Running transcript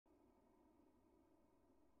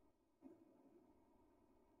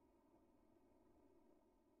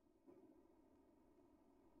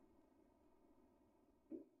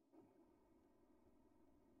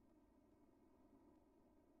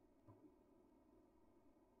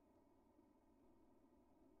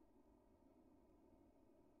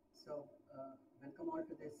So, welcome all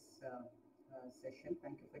to this session.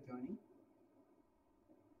 Thank you for joining.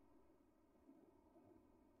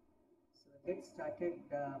 So, we'll get started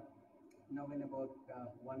now in about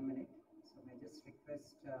 1 minute. So, may I just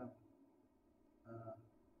request the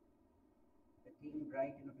team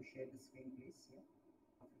BRITE to share the screen, please. Yeah,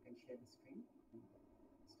 if you can share the screen and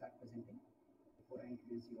start presenting before I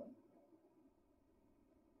introduce you all.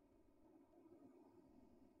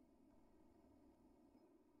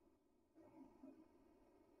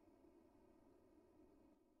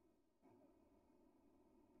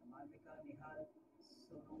 Amrita, Nihal,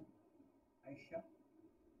 Sonu, Aisha,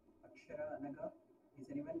 Akshara, Anaga. Is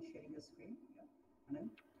anyone sharing the screen? Yeah, Anand.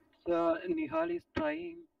 So Nihal is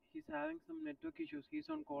trying. He's having some network issues. He's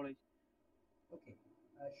on college. Okay.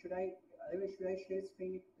 Otherwise, should I share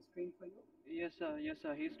screen for you? Yes, sir. Yes,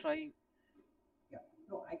 sir. He's trying. Yeah.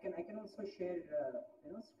 No, I can also share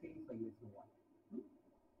screen for you if you want. Hmm?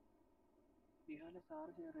 Nihal is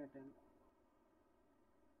RJ.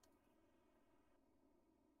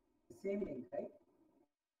 The same link, right?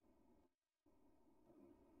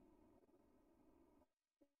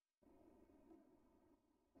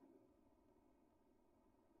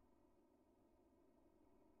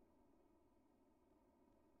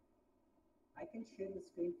 I can share the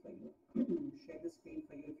screen for you. Share the screen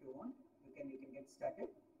for you if you want. You can get started.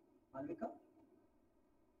 Malvika?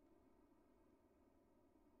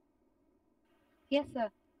 Yes, sir.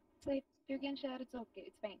 So if you can share, it's okay.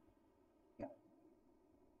 It's fine. Yeah.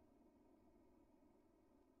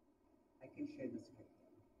 I can share the screen.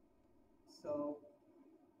 So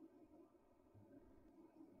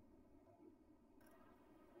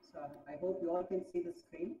I hope you all can see the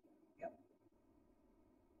screen. Yeah.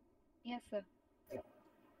 Yes, sir. Yeah.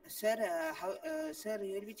 Sir, sir,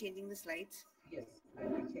 you will be changing the slides? Yes, I'll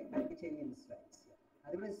be changing the slides. Yeah.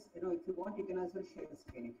 Otherwise, if you want, you can as well share the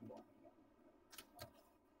screen if you want.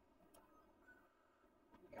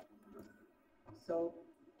 Yeah. Yeah. So,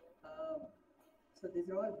 so these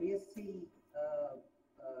are all BSc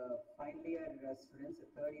final year students,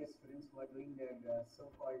 third year students who are doing their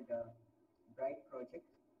so-called BRITE project,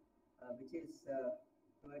 which is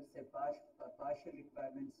towards their partial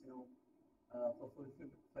requirements,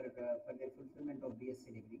 for their fulfillment of BSc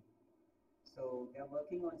degree. So they are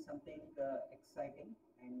working on something exciting,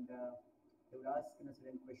 and they will ask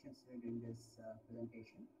certain questions during this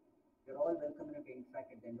presentation. You're all welcome to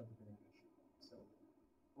interact at the end of the presentation. So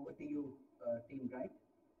over to you, Team BRITE.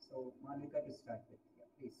 So Malvika to start with, yeah,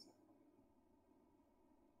 please.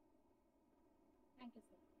 Thank you,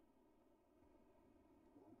 sir.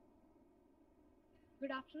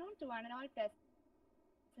 Good afternoon to one and all present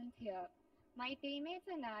here. My teammates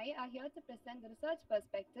and I are here to present the research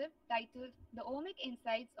perspective titled The Omic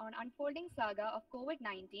Insights on Unfolding Saga of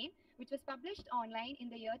COVID-19, which was published online in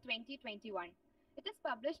the year 2021. It is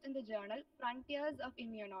published in the journal Frontiers of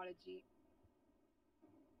Immunology.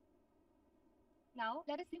 Now,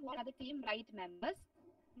 let us see what are the team BRITE members.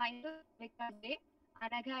 Myself, Vikas J,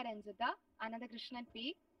 Anagha Ranjita, Ananda Krishnan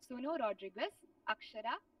P, Sunu Rodriguez,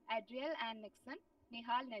 Akshara, Adriel Ann Nixon,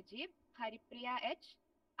 Nihal Najib, Haripriya H,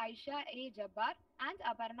 Aisha A. Jabbar, and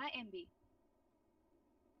Aparna MB.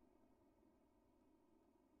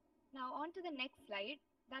 Now, on to the next slide.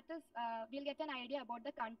 That is, we'll get an idea about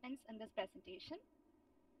the contents in this presentation.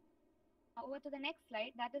 Over to the next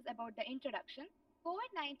slide. That is about the introduction.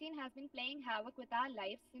 COVID-19 has been playing havoc with our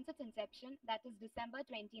lives since its inception, that is December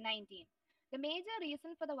 2019. The major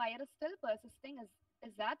reason for the virus still persisting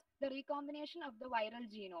is that the recombination of the viral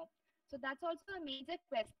genome. So that's also a major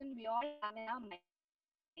question we all have in our minds.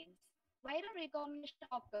 Viral recombination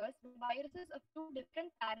occurs when viruses of two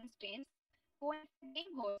different parent strains co-infect the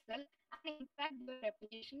same host cell and interact during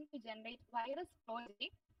replication to generate virus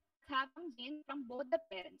progeny that have some genes from both the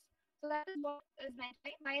parents. So that is what is meant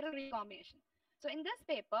by viral recombination. So in this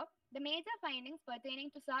paper, the major findings pertaining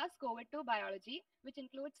to SARS-CoV-2 biology, which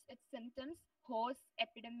includes its symptoms, hosts,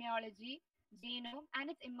 epidemiology, genome, and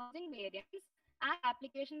its emerging variants, and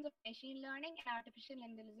applications of machine learning and artificial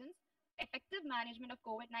intelligence for effective management of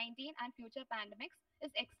COVID-19 and future pandemics, is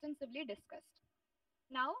extensively discussed.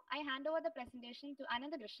 Now, I hand over the presentation to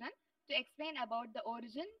Ananda Krishnan to explain about the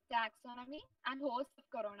origin, taxonomy, and host of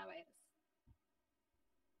coronavirus.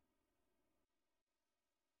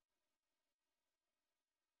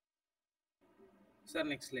 Sir,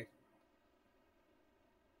 next slide.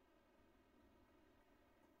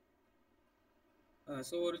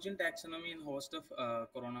 So origin, taxonomy, and host of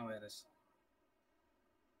coronavirus.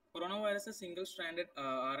 Coronavirus is a single-stranded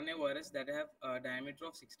RNA virus that have a diameter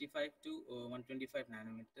of 65 to 125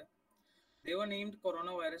 nanometer. They were named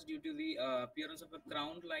coronavirus due to the appearance of a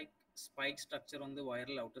crown-like spike structure on the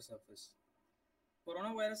viral outer surface.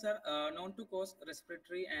 Coronavirus are known to cause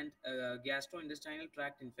respiratory and gastrointestinal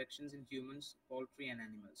tract infections in humans, poultry, and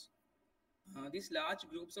animals. These large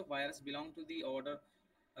groups of virus belong to the order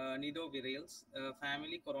Nidovirales,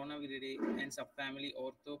 family Coronaviridae, and subfamily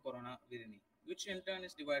Orthocoronavirinae, which in turn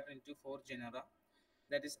is divided into four genera,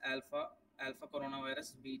 that is alpha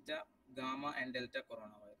coronavirus, beta, gamma, and delta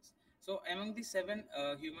coronavirus. So, among the seven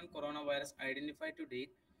human coronavirus identified to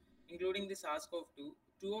date, including the SARS-CoV-2,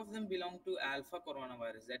 two of them belong to alpha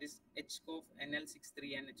coronavirus, that is HCoV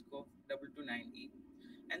NL63 and HCoV 229E,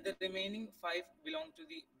 and the remaining five belong to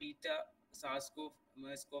the beta SARS-CoV,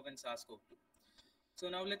 MERS-CoV, and SARS-CoV-2. So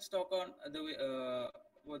now let's talk on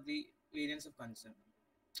about the variants of concern.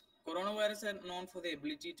 Coronavirus are known for the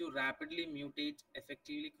ability to rapidly mutate,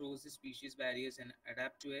 effectively cross the species barriers, and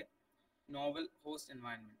adapt to a novel host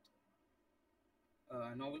environment.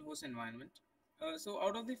 Novel host environment. So,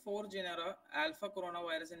 out of the four genera, alpha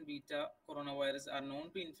coronavirus and beta coronavirus are known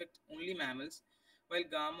to infect only mammals, while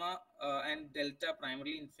gamma and delta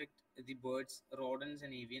primarily infect the birds, rodents,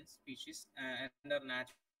 and avian species, and are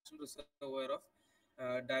natural reservoir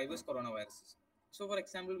of diverse coronaviruses. So, for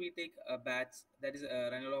example, we take bats, that is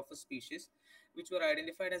Rhinolophus species, which were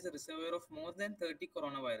identified as a reservoir of more than 30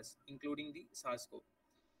 coronavirus, including the SARS-CoV.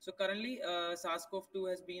 So currently, SARS-CoV-2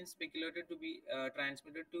 has been speculated to be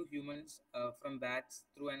transmitted to humans from bats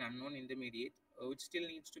through an unknown intermediate, which still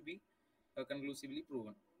needs to be conclusively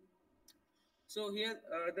proven. So here,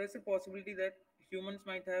 there's a possibility that humans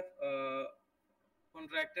might have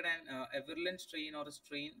contracted a virulent strain or a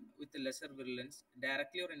strain with a lesser virulence,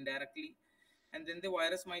 directly or indirectly, and then the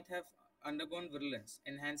virus might have undergone virulence,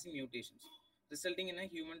 enhancing mutations, resulting in a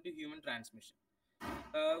human-to-human transmission,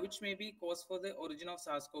 which may be cause for the origin of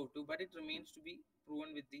SARS-CoV-2, but it remains to be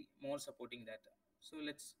proven with the more supporting data. So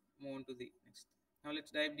let's move on to the next. Now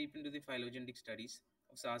let's dive deep into the phylogenetic studies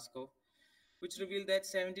of SARS-CoV, which revealed that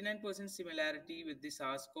 79% similarity with the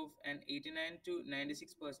SARS-CoV and 89 to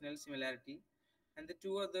 96% similarity, and the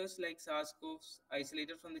two others like SARS-CoVs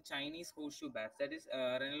isolated from the Chinese horseshoe bats, that is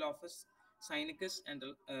Rhinolophus cynicus and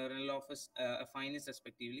Rhinolophus affinis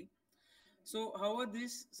respectively. So, however,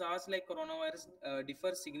 these SARS-like coronavirus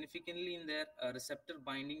differ significantly in their receptor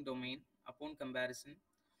binding domain upon comparison.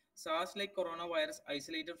 SARS-like coronavirus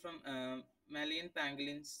isolated from mammalian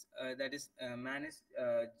pangolins, that is Manis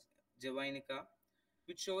javanica,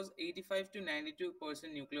 which shows 85 to 92%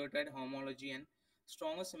 nucleotide homology and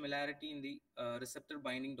stronger similarity in the receptor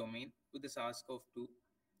binding domain with the SARS-CoV-2.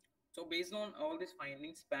 So, based on all these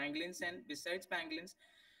findings, pangolins and besides pangolins,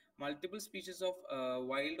 multiple species of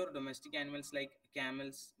wild or domestic animals like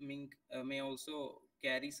camels, mink may also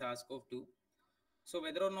carry SARS-CoV-2. So,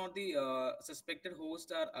 whether or not the suspected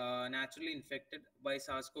hosts are naturally infected by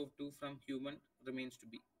SARS-CoV-2 from human remains to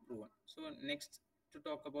be proven. So, next to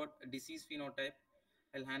talk about disease phenotype,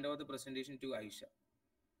 I'll hand over the presentation to Aisha.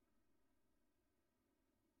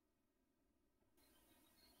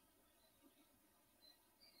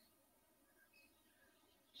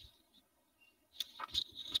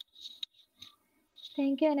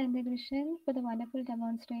 Thank you, Anandakrishnan, for the wonderful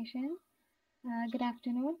demonstration. Good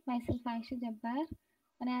afternoon. Myself Aisha Jabbar,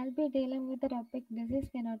 and I'll be dealing with the topic disease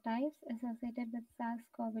phenotypes associated with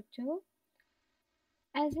SARS-CoV-2.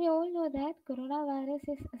 As we all know that coronavirus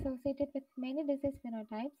is associated with many disease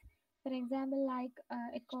phenotypes. For example, like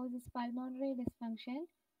it causes pulmonary dysfunction.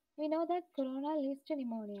 We know that corona leads to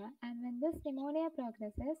pneumonia, and when this pneumonia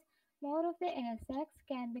progresses, more of the air sacs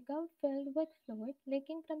can become filled with fluid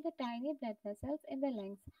leaking from the tiny blood vessels in the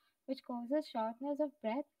lungs, which causes shortness of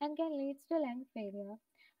breath and can lead to lung failure.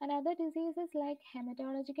 And other diseases like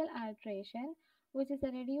hematological alteration, which is a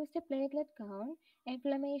reduced platelet count,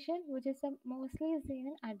 inflammation, which is mostly seen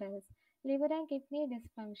in adults, liver and kidney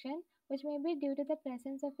dysfunction, which may be due to the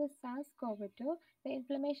presence of the SARS-CoV-2, the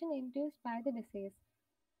inflammation induced by the disease,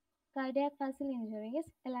 cardiac muscle injuries,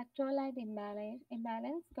 electrolyte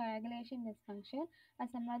imbalance, coagulation dysfunction, and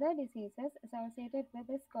some other diseases associated with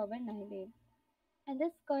this COVID-19. And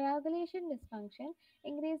this coagulation dysfunction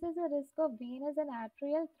increases the risk of venous and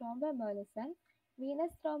arterial thromboembolism.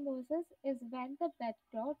 Venous thrombosis is when the blood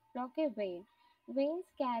clot block a vein. Veins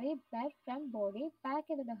carry blood from body back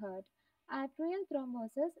into the heart. Arterial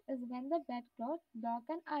thrombosis is when the blood clot block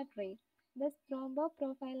an artery. This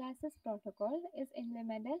thromboprophylaxis protocol is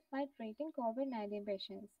implemented by treating COVID-19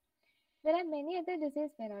 patients. There are many other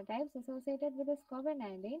disease phenotypes associated with this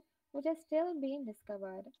COVID-19 which are still being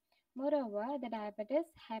discovered. Moreover, the diabetes,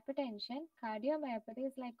 hypertension,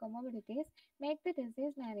 cardiomyopathies like comorbidities make the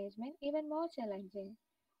disease management even more challenging.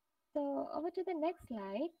 So, over to the next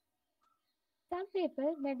slide. Some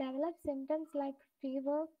people may develop symptoms like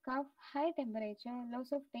fever, cough, high temperature,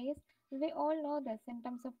 loss of taste. We all know the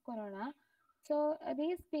symptoms of corona. So,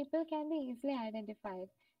 these people can be easily identified.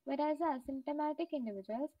 Whereas asymptomatic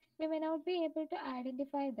individuals, we may not be able to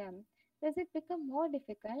identify them. Thus, it become more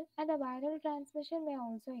difficult and the viral transmission may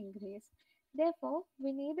also increase. Therefore,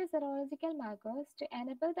 we need the serological markers to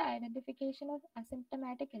enable the identification of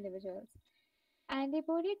asymptomatic individuals.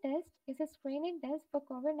 Antibody test is a screening test for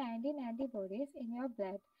COVID 19 antibodies in your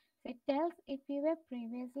blood. So it tells if you were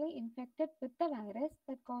previously infected with the virus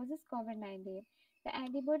that causes COVID 19. The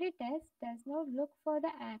antibody test does not look for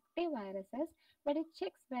the active viruses, but it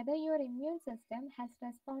checks whether your immune system has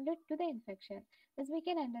responded to the infection. Thus, we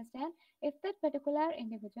can understand if that particular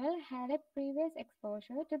individual had a previous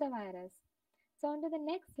exposure to the virus. So, on to the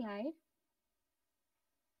next slide.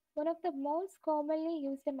 One of the most commonly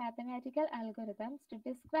used mathematical algorithms to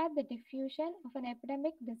describe the diffusion of an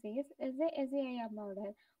epidemic disease is the SAIR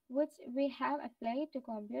model, which we have applied to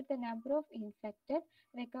compute the number of infected,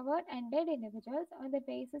 recovered, and dead individuals on the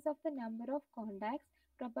basis of the number of contacts,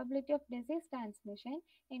 probability of disease transmission,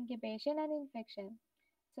 incubation, and infection.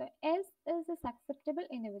 So S is the susceptible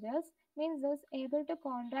individuals, means those able to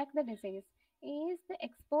contract the disease. E is the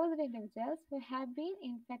exposed individuals who have been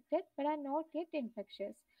infected but are not yet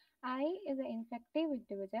infectious. I is the infective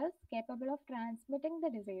individuals capable of transmitting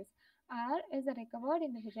the disease. R is the recovered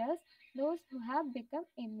individuals, those who have become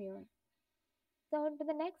immune. So on to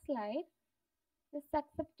the next slide. The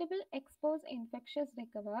susceptible exposed infectious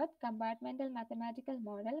recovered compartmental mathematical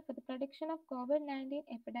model for the prediction of COVID 19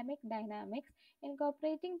 epidemic dynamics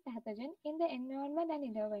incorporating pathogen in the environment and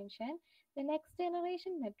intervention. The next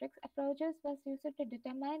generation metrics approaches was used to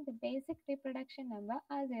determine the basic reproduction number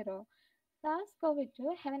R0.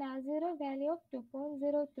 SARS-CoV-2 have an R0 value of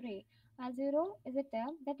 2.03. R0 is a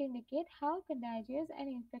term that indicates how contagious an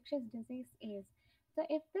infectious disease is. So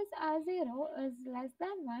if this R0 is less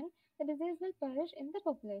than 1, the disease will perish in the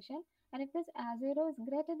population, and if this R0 is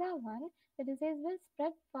greater than 1, the disease will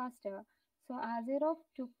spread faster. So R0 of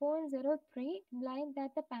 2.03 implies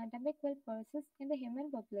that the pandemic will persist in the human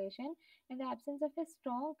population in the absence of a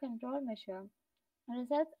strong control measure.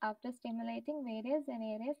 Results after stimulating various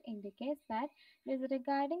scenarios indicates that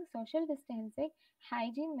disregarding social distancing,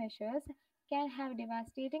 hygiene measures can have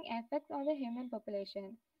devastating effects on the human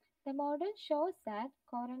population. The model shows that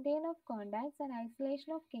quarantine of contacts and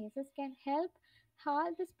isolation of cases can help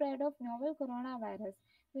halt the spread of novel coronavirus.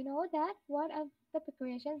 We know that what are the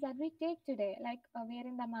precautions that we take today, like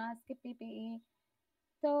wearing the mask, PPE,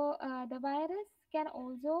 so, the virus can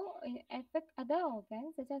also affect other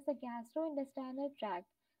organs such as the gastrointestinal tract.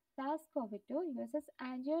 SARS-CoV-2 uses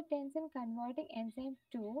angiotensin converting enzyme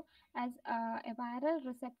 2 as a viral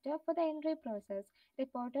receptor for the entry process,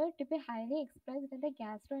 reported to be highly expressed in the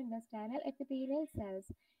gastrointestinal epithelial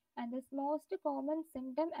cells. And the most common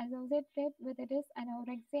symptom associated with it is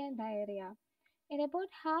anorexia and diarrhea. In about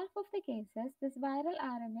half of the cases, this viral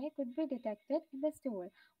RNA could be detected in the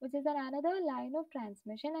stool, which is another line of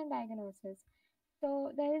transmission and diagnosis.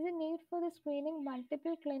 So, there is a need for the screening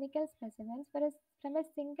multiple clinical specimens from a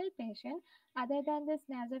single patient other than this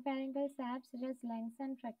nasopharyngeal swabs such as lungs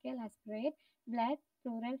and tracheal aspirate, blood,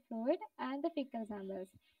 pleural fluid, and the fecal samples.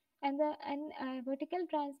 And vertical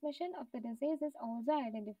transmission of the disease is also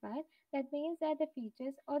identified. That means that the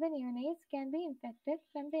fetus or the neonates can be infected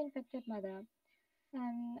from the infected mother.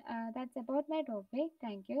 And that's about my topic.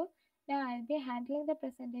 Thank you. Now I'll be handling the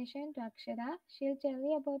presentation to Akshara. She'll tell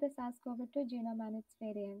you about the SARS-CoV-2 genome and its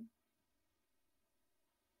variant.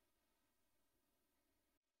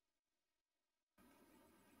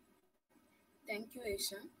 Thank you,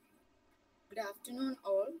 Aisha. Good afternoon,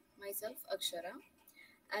 all. Myself, Akshara.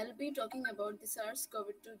 I'll be talking about the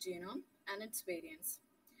SARS-CoV-2 genome and its variants.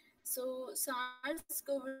 So,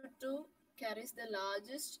 SARS-CoV-2 carries the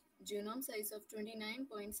largest genome size of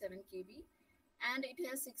 29.7 kb, and it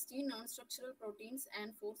has 16 non-structural proteins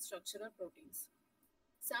and 4 structural proteins.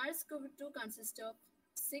 SARS-CoV-2 consists of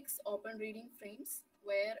 6 open reading frames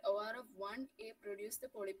where OR of 1A produce the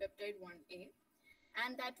polypeptide 1A,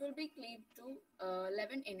 and that will be cleaved to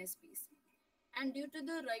 11 NSPs. And due to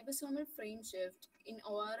the ribosomal frame shift in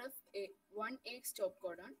OR of 1A stop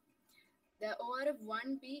codon, the OR of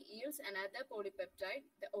 1B yields another polypeptide,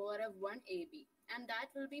 the OR of 1AB, and that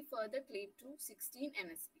will be further cleaved to 16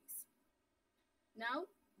 NSPs. Now,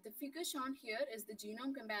 the figure shown here is the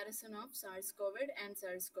genome comparison of SARS-CoV and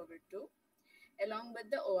SARS-CoV-2 along with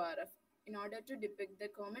the ORF in order to depict the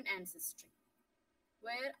common ancestry,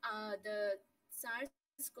 where the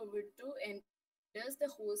SARS-CoV-2 enters the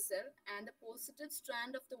host cell and the positive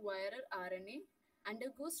strand of the viral RNA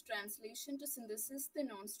undergoes translation to synthesis the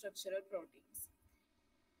non-structural proteins.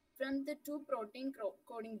 From the two protein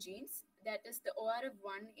coding genes, that is the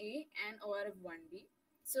ORF1A and ORF1B.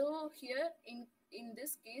 So here in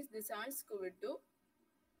this case, the SARS-CoV-2,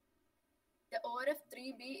 the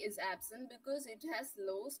ORF3B is absent because it has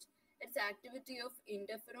lost its activity of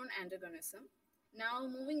interferon antagonism. Now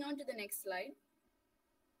moving on to the next slide.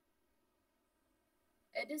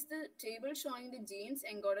 It is the table showing the genes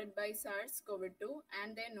encoded by SARS-CoV-2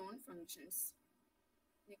 and their known functions.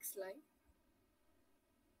 Next slide.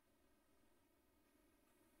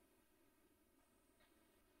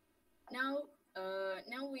 Now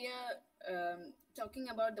we are talking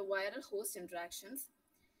about the viral host interactions.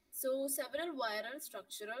 So several viral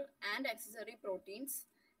structural and accessory proteins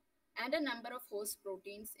and a number of host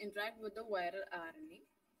proteins interact with the viral RNA.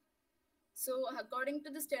 So according to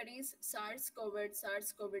the studies, SARS-CoV,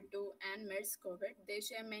 SARS-CoV-2 and MERS-CoV, they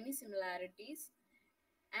share many similarities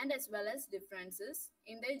and as well as differences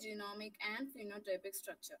in their genomic and phenotypic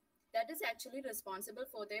structure. That is actually responsible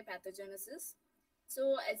for their pathogenesis.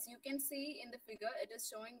 So as you can see in the figure, it is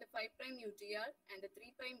showing the 5' UTR and the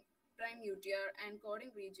 3' UTR and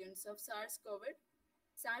coding regions of SARS-CoV,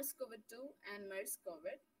 SARS-CoV-2 and MERS-CoV.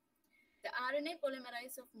 The RNA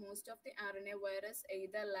polymerase of most of the RNA virus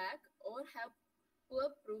either lack or have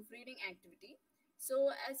poor proofreading activity.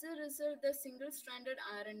 So as a result, the single-stranded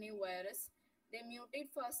RNA virus, they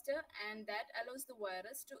mutate faster, and that allows the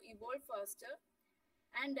virus to evolve faster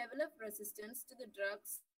and develop resistance to the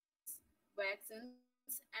drugs,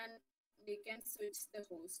 vaccines, and they can switch the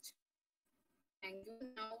host. Thank you.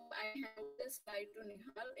 Now I hand over the slide to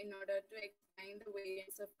Nihal in order to explain the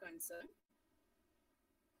variants of concern.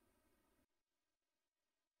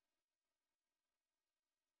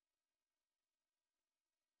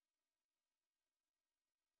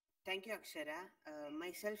 Thank you, Akshara.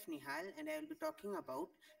 Myself, Nihal, and I will be talking about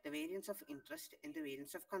the variants of interest and the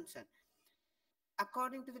variants of concern.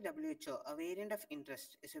 According to the WHO, a variant of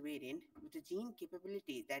interest is a variant with a gene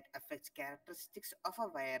capability that affects characteristics of a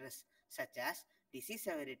virus, such as disease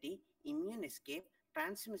severity, immune escape,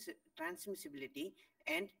 transmissibility,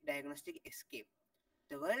 and diagnostic escape.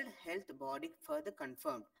 The World Health Body further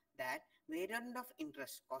confirmed that variant of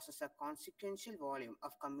interest causes a consequential volume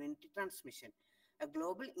of community transmission. A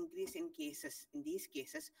global increase in these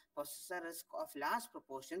cases poses a risk of large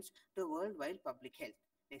proportions to worldwide public health.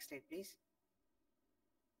 Next slide, please.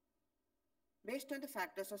 Based on the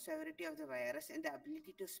factors of severity of the virus and the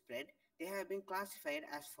ability to spread, they have been classified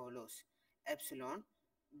as follows: epsilon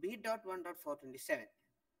B.1.427,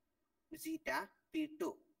 zeta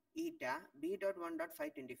P2, eta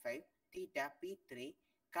B.1.525, theta P3,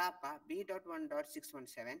 kappa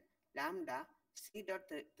B.1.617, lambda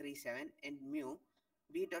C.37, and mu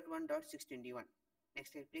B.1.621.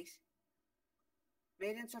 Next slide, please.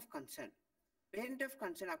 Variants of concern. Variant of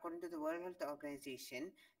concern, according to the World Health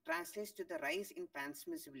Organization, translates to the rise in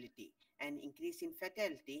transmissibility, an increase in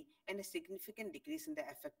fatality, and a significant decrease in the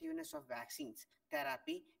effectiveness of vaccines,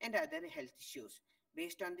 therapy, and other health issues.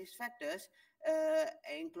 Based on these factors,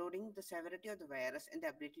 including the severity of the virus and the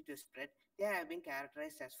ability to spread, they have been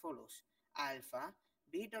characterized as follows: alpha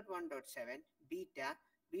B.1.7, beta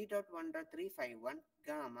B.1.351,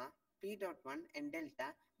 gamma P.1, and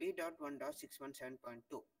delta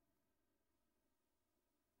B.1.617.2.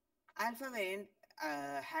 Alpha variant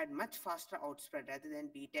had much faster outspread rather than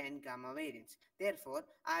beta and gamma variants. Therefore,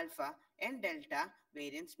 alpha and delta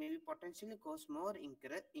variants may potentially cause more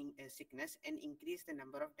sickness and increase the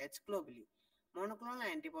number of deaths globally. Monoclonal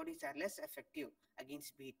antibodies are less effective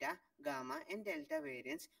against beta, gamma, and delta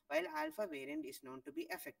variants, while alpha variant is known to be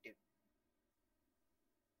effective.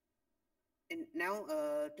 And now,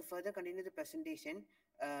 to further continue the presentation,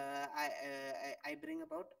 I bring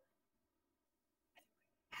about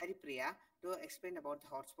Haripriya to explain about the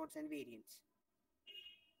hotspots and variants.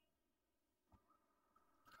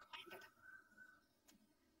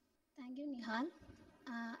 Thank you, Nihal.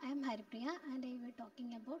 I am Haripriya and I will be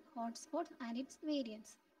talking about hotspots and its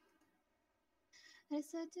variants.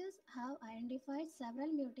 Researchers have identified several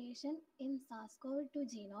mutations in SARS-CoV-2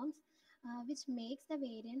 genomes, which makes the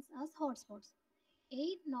variants as hotspots.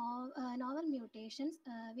 Eight novel mutations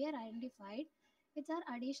were identified, which are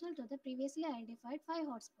additional to the previously identified 5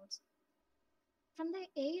 hotspots. From the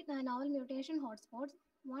 8 novel mutation hotspots,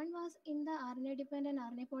 one was in the RNA-dependent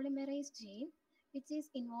RNA polymerase gene, which is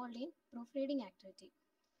involved in proofreading activity.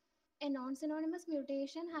 A non-synonymous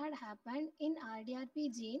mutation had happened in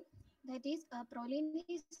RDRP gene, that is, proline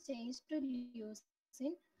is changed to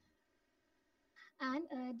leucine, and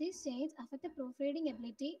these changes affect the proofreading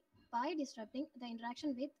ability by disrupting the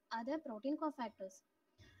interaction with other protein cofactors.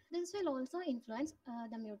 This will also influence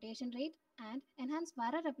the mutation rate and enhance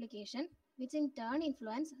viral replication, which in turn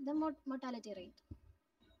influence the mortality rate.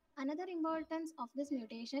 Another importance of this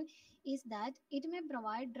mutation is that it may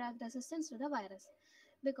provide drug resistance to the virus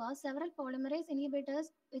because several polymerase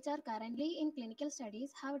inhibitors which are currently in clinical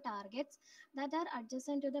studies have targets that are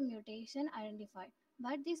adjacent to the mutation identified,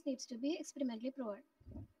 but this needs to be experimentally proven.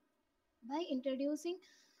 By introducing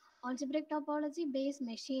algebraic topology based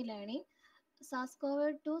machine learning,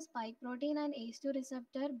 SARS-CoV-2 spike protein and ACE2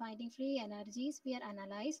 receptor binding free energies were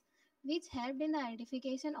analyzed, which helped in the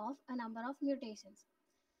identification of a number of mutations.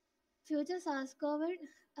 Future SARS-CoV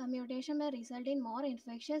mutation may result in more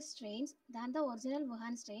infectious strains than the original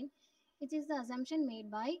Wuhan strain, which is the assumption made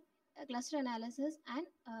by cluster analysis and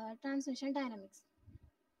transmission dynamics.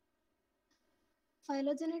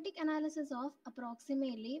 Phylogenetic analysis of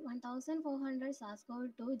approximately 1,400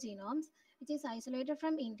 SARS-CoV-2 genomes, which is isolated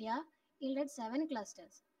from India, yielded 7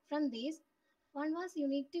 clusters. From these, one was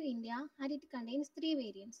unique to India and it contains 3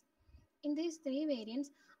 variants. In these 3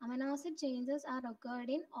 variants, amino acid changes are occurred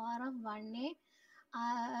in ORF1A,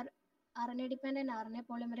 RNA-dependent RNA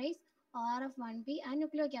polymerase, ORF1B, and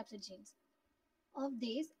nucleocapsid genes. Of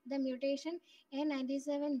these, the mutation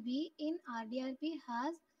N97B in RDRP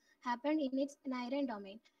has happened in its NIRAN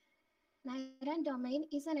domain. NIRAN domain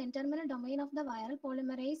is an N-terminal domain of the viral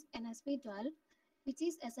polymerase NSP12, which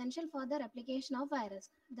is essential for the replication of virus.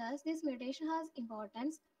 Thus, this mutation has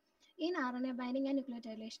importance in RNA binding and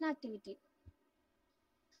nucleotidation activity.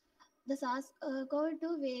 The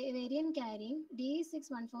SARS-CoV-2 variant carrying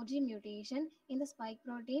D614G mutation in the spike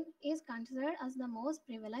protein is considered as the most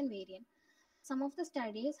prevalent variant. Some of the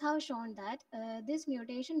studies have shown that this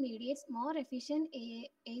mutation mediates more efficient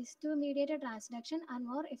ACE2-mediated transduction and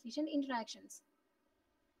more efficient interactions.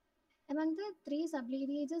 Among the 3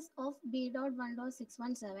 sublineages of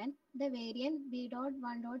B.1.617, the variant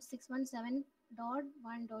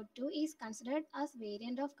B.1.617.1.2 is considered as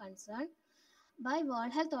variant of concern by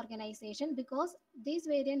World Health Organization because this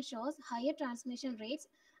variant shows higher transmission rates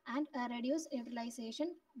and reduced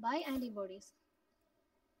utilization by antibodies.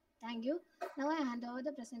 Thank you. Now I hand over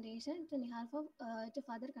the presentation to Nihal to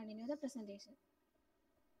further continue the presentation.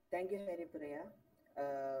 Thank you, Haripriya,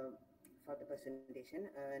 for the presentation.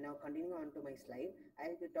 Now, continuing on to my slide, I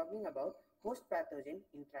will be talking about host pathogen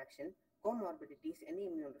interaction, comorbidities, and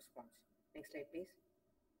immune response. Next slide, please.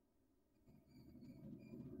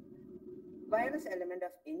 Virus element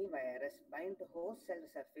of any virus bind to host cell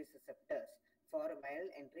surface receptors for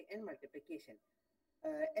viral entry and multiplication.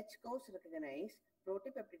 HCOs recognize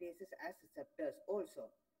protopeptidases as receptors also,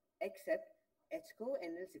 except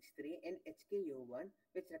HCO-NL63 and HKU1,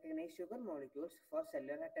 which recognize sugar molecules for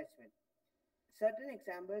cellular attachment. Certain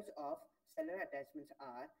examples of cellular attachments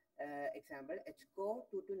are example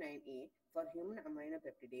HCO229A for human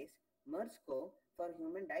aminopeptidase, MERS-CoV for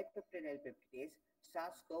human dipeptidyl peptidase,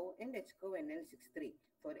 SARS-CoV and HCO-NL63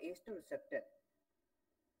 for ACE2 receptor.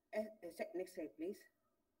 Next slide, please.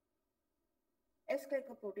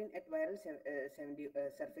 S-glycoprotein at viral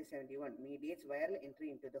surface 71 mediates viral entry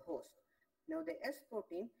into the host. Now, the S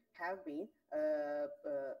protein have been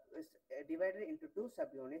divided into 2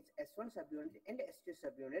 subunits, S1 subunit and S2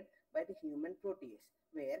 subunit by the human protease,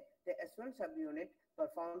 where the S1 subunit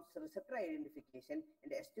performs receptor identification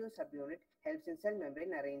and the S2 subunit helps in cell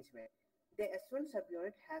membrane arrangement. The S1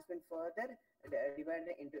 subunit has been further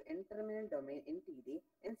divided into N-terminal domain NTD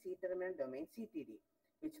and C-terminal domain CTD,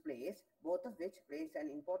 both of which plays an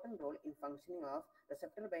important role in functioning of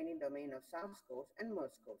receptor binding domain of SARS-CoV and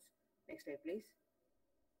MERS-CoV. Next slide, please.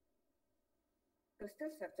 Crystal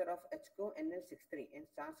structure of HCO-NL63 and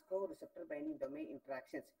SARS-CoV receptor binding domain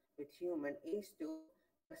interactions with human ACE2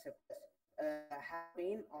 receptors have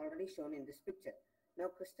been already shown in this picture. Now,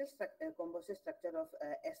 crystal composite structure of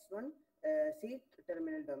S1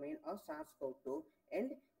 C-terminal domain of SARS-CoV-2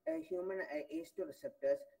 and human ACE2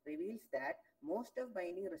 receptors reveals that most of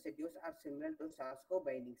binding residues are similar to SARS-CoV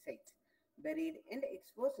binding sites. Buried and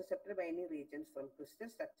exposed receptor binding regions from crystal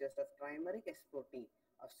structures of trimeric S protein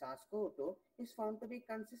of SARS-CoV-2 is found to be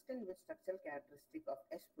consistent with structural characteristic of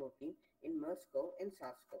S protein in MERS-CoV and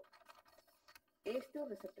SARS-CoV. ACE2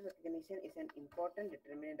 receptor recognition is an important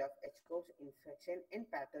determinant of HCOV's infection and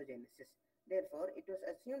pathogenesis. Therefore, it was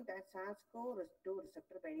assumed that SARS-CoV-2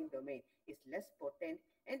 receptor binding domain is less potent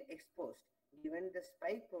and exposed, given the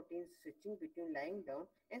spike proteins switching between lying down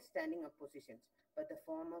and standing up positions. But the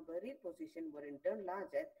former buried position were in turn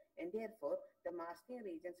larger, and therefore the masking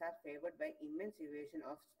regions are favored by immense evasion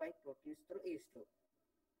of spike proteins through ACE2.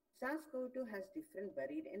 SARS-CoV-2 has different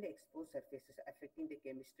buried and exposed surfaces affecting the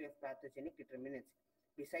chemistry of pathogenic determinants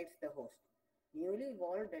besides the host. Newly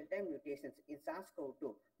evolved delta mutations in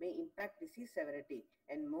SARS-CoV-2 may impact disease severity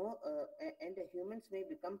and humans may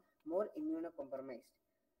become more immunocompromised.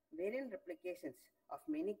 Variant replications of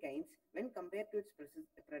many kinds, when compared to its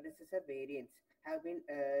predecessor variants, have been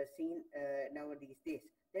seen now these days.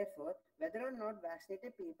 Therefore, whether or not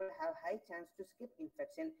vaccinated people have high chance to skip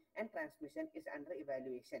infection and transmission is under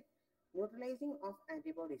evaluation. Neutralizing of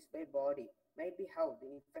antibodies by body might be how the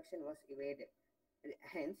infection was evaded.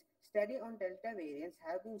 Hence, study on Delta variants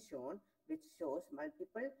have been shown, which shows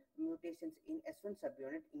multiple mutations in S1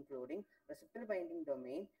 subunit, including receptor binding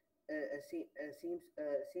domain,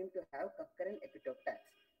 seem to have concurrent epitope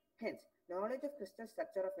tags. Hence, knowledge of crystal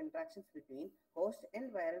structure of interactions between host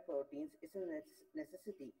and viral proteins is a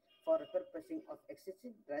necessity for repurposing of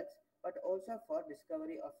existing drugs, but also for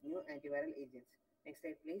discovery of new antiviral agents. Next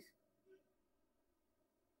slide, please.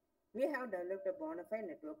 We have developed a bona fide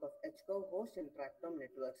network of HCO host interactome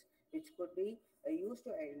networks, which could be used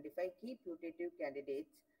to identify key putative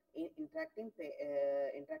candidates in interacting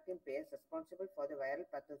pairs responsible for the viral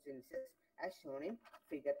pathogenesis, as shown in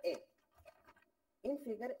Figure A. In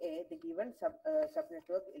Figure A, the given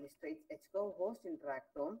subnetwork illustrates HCO host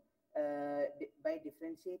interactome by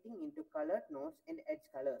differentiating into colored nodes and edge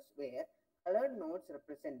colors, where colored nodes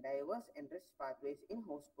represent diverse enriched pathways in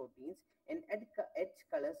host proteins, and edge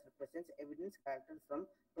colors represents evidence gathered from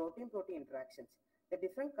protein-protein interactions. The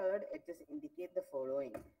different colored edges indicate the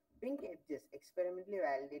following: pink edges, experimentally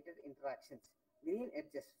validated interactions; green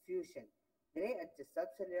edges, fusion; gray edges,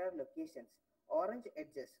 subcellular locations; orange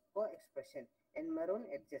edges, co-expression; and maroon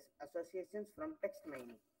edges, associations from text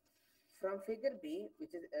mining. From Figure B,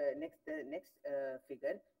 which is next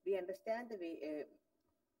figure, we understand the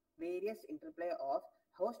various interplay of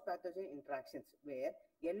host pathogen interactions, where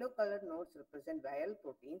yellow colored nodes represent viral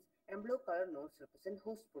proteins and blue colored nodes represent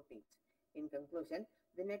host proteins. In conclusion,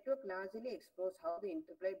 the network largely explores how the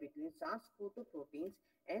interplay between SARS-CoV-2 proteins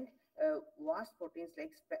and VASP proteins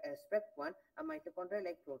like SPEC1, a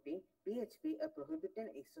mitochondria-like protein; PHP, a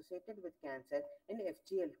prohibitin associated with cancer; and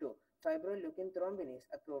FGL2, fibroleukin thrombinase,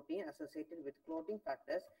 a protein associated with clotting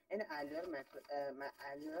factors and alveolar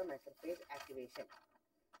macrophage activation.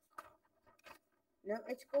 Now,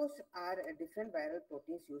 HCOs are different viral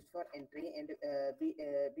proteins used for entry, and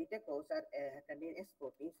beta-CoS are contain S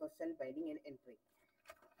proteins for cell binding and entry.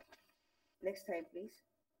 Next slide, please.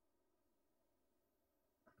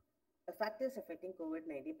 Factors affecting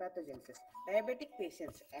COVID-19 pathogenesis. Diabetic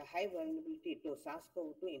patients' high vulnerability to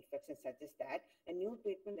SARS-CoV-2 infection suggests that a new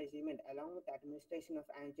treatment regimen, along with administration of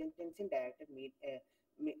angiotensin-directed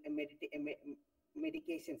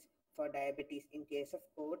medications for diabetes in case of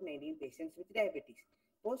COVID-19 patients with diabetes.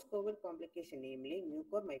 Post-COVID complication, namely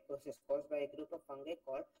mucormycosis caused by a group of fungi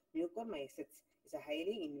called mucormycetes, is a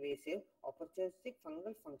highly invasive, opportunistic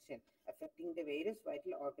fungal function affecting the various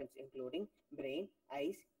vital organs, including brain,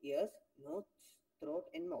 eyes, ears, nose, throat,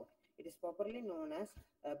 and mouth. It is popularly known as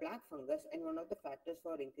black fungus and one of the factors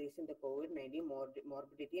for increasing the COVID-19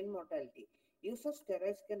 morbidity and mortality. Use of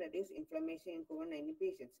steroids can reduce inflammation in COVID-19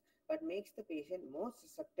 patients, but makes the patient more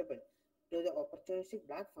susceptible to the opportunistic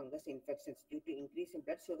black fungus infections due to increase in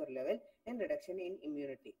blood sugar level and reduction in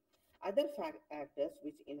immunity. Other factors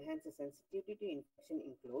which enhance the sensitivity to infection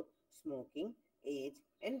include smoking, age,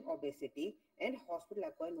 and obesity, and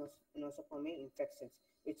hospital-acquired nosocomial infections,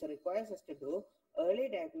 which requires us to do early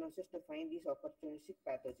diagnosis to find these opportunistic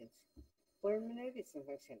pathogens. Pulmonary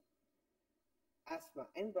disinfection, asthma,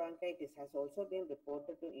 and bronchitis has also been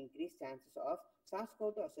reported to increase chances of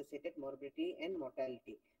SARS-CoV-2 associated morbidity and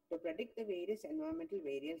mortality. To predict the various environmental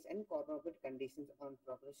variants and comorbid conditions on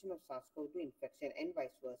progression of SARS-CoV-2 infection and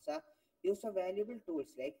vice versa, use of valuable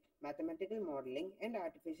tools like mathematical modeling and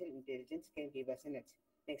artificial intelligence can give us an edge.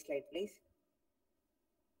 Next slide, please.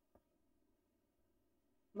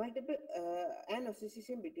 An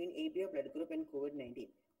association between ABO blood group and COVID-19.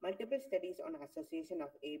 Multiple studies on association of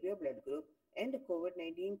ABO blood group and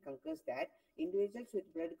COVID-19 concurs that individuals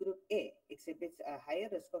with blood group A exhibits a higher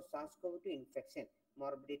risk of SARS-CoV-2 infection,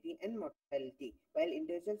 morbidity, and mortality, while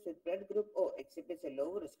individuals with blood group O exhibits a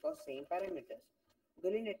low risk of same parameters.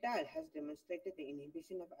 Gullin et al. Has demonstrated the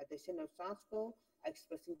inhibition of adhesion of SARS-CoV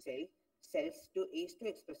expressing cells to ACE2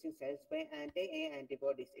 expressing cells by anti-A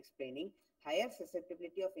antibodies, explaining higher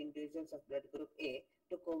susceptibility of individuals of blood group A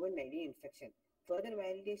to COVID-19 infection. Further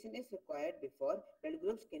validation is required before blood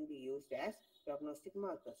groups can be used as prognostic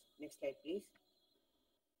markers. Next slide, please.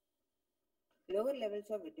 Lower levels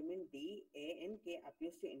of vitamin D, A, and K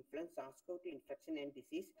appears to influence SARS-CoV-2 infection and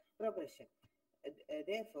disease progression.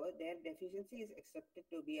 Therefore, their deficiency is accepted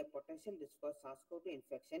to be a potential risk for SARS-CoV-2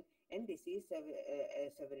 infection and disease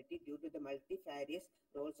severity due to the multifarious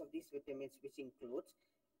roles of these vitamins, which includes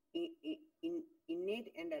innate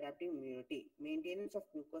and adaptive immunity, maintenance of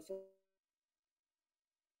glucose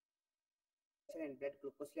and blood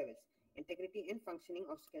glucose levels, integrity and functioning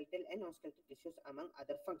of skeletal and non-skeletal tissues, among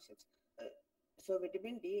other functions. Uh, so,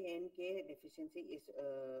 vitamin D and K deficiency is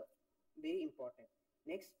very important.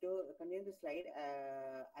 Next, to continue the slide,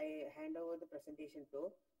 I hand over the presentation to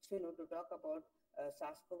Sunu to talk about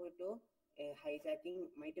SARS-CoV-2 hijacking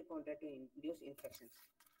mitochondria to induce infections.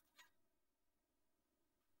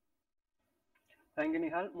 Thank you,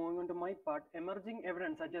 Nihal. Moving on to my part, emerging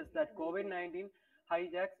evidence suggests that COVID-19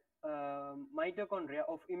 hijacks mitochondria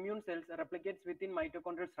of immune cells, replicates within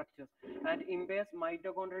mitochondrial structures, and impairs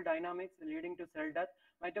mitochondrial dynamics, leading to cell death.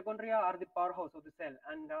 Mitochondria are the powerhouse of the cell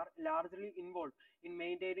and are largely involved in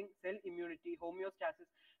maintaining cell immunity, homeostasis,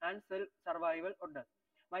 and cell survival or death.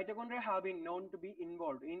 Mitochondria have been known to be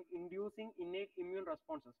involved in inducing innate immune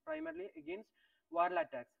responses, primarily against viral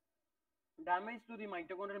attacks. Damage to the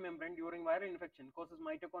mitochondrial membrane during viral infection causes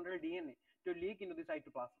mitochondrial DNA to leak into the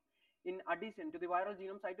cytoplasm. In addition to the viral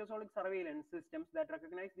genome, cytosolic surveillance systems that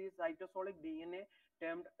recognize these cytosolic DNA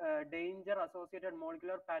termed danger-associated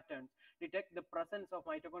molecular patterns detect the presence of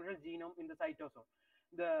mitochondrial genome in the cytosol.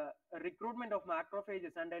 The recruitment of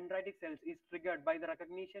macrophages and dendritic cells is triggered by the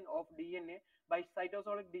recognition of DNA by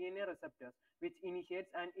cytosolic DNA receptors, which initiates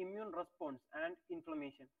an immune response and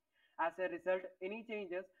inflammation. As a result, any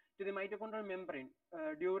changes to the mitochondrial membrane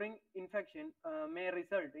during infection may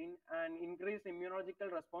result in an increased immunological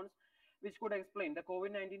response, which could explain the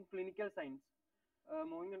COVID-19 clinical signs.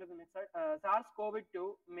 Moving on to the next slide, SARS-CoV-2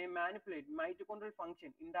 may manipulate mitochondrial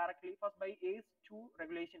function indirectly, first by ACE2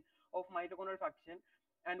 regulation of mitochondrial function,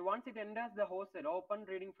 and once it enters the host cell, open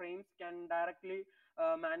reading frames can directly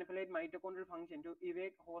manipulate mitochondrial function to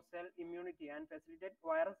evade host cell immunity and facilitate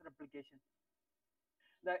virus replication.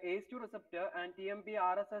 The ACE2 receptor and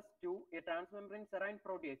TMPRSS2, a transmembrane serine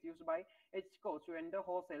protease used by HCOs to enter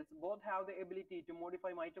host cells, both have the ability to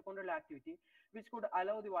modify mitochondrial activity, which could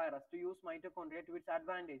allow the virus to use mitochondria to its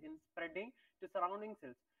advantage in spreading to surrounding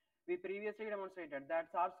cells. We previously demonstrated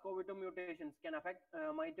that SARS-CoV-2 mutations can affect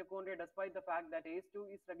mitochondria despite the fact that ACE2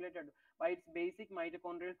 is regulated by its basic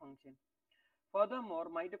mitochondrial function. Furthermore,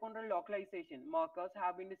 mitochondrial localization markers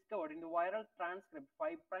have been discovered in the viral transcript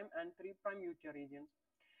 5' and 3' UTR regions.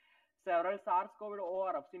 Several SARS-CoV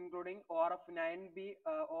ORFs, including ORF9b,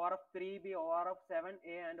 ORF3b,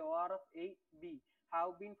 ORF7a, and ORF8b,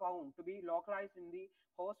 have been found to be localized in the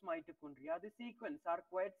host mitochondria. The sequences are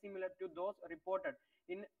quite similar to those reported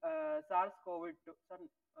in SARS-CoV-2.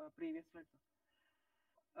 Previous slide.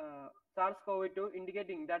 SARS-CoV-2,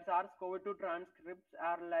 indicating that SARS-CoV-2 transcripts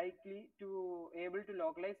are likely to able to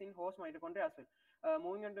localize in host mitochondria as well.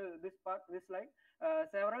 Moving on to this part, this slide,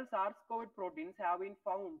 several SARS-CoV proteins have been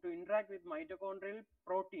found to interact with mitochondrial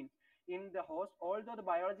proteins in the host, although the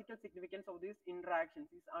biological significance of these interactions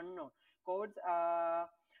is unknown. COVIDs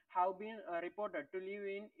have been reported to live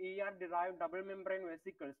in ER-derived double membrane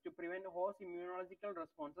vesicles to prevent host immunological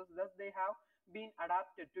responses. Thus, they have been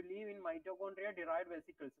adapted to live in mitochondria-derived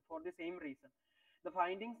vesicles for the same reason. The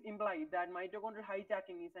findings imply that mitochondrial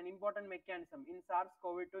hijacking is an important mechanism in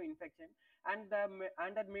SARS-CoV-2 infection, and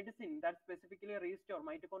that medicine that specifically restore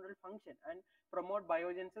mitochondrial function and promote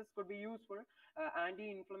biogenesis could be useful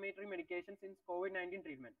anti-inflammatory medications in COVID-19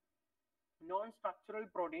 treatment. Non-structural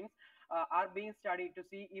proteins are being studied to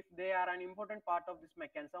see if they are an important part of this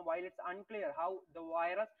mechanism, while it's unclear how the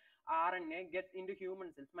virus RNA gets into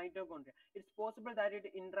human cells, mitochondria. It's possible that it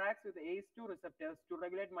interacts with ACE2 receptors to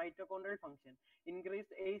regulate mitochondrial function.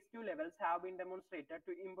 Increased ACE2 levels have been demonstrated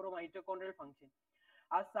to improve mitochondrial function.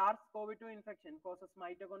 As SARS-CoV-2 infection causes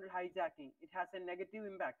mitochondrial hijacking, it has a negative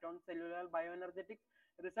impact on cellular bioenergetics,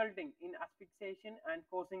 resulting in asphyxiation and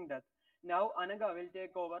causing death. Now, Anaga will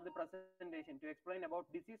take over the presentation to explain about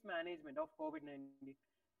disease management of COVID-19.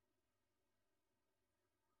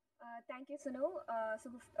 Thank you, Sunu.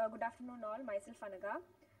 Good afternoon, all. Myself, Anaga.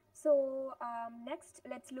 So, next,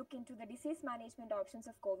 let's look into the disease management options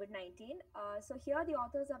of COVID-19. So, here the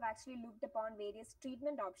authors have actually looked upon various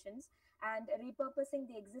treatment options and repurposing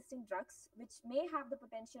the existing drugs, which may have the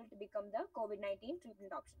potential to become the COVID-19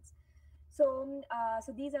 treatment options. So,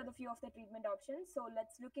 so these are the few of the treatment options. So,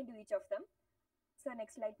 let's look into each of them. So,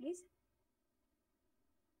 next slide, please.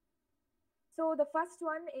 So the first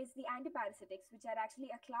one is the antiparasitics, which are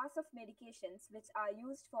actually a class of medications which are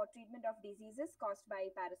used for treatment of diseases caused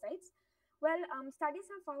by parasites. Well, studies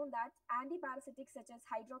have found that antiparasitics such as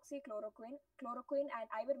chloroquine, and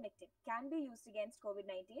ivermectin can be used against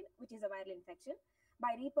COVID-19, which is a viral infection,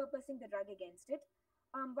 by repurposing the drug against it.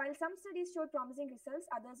 While some studies showed promising results,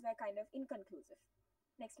 others were kind of inconclusive.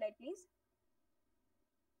 Next slide, please.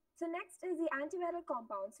 So next is the antiviral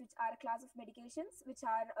compounds, which are a class of medications which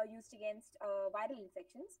are used against viral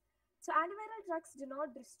infections. So antiviral drugs do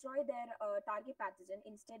not destroy their target pathogen.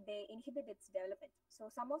 Instead, they inhibit its development. So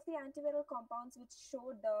some of the antiviral compounds which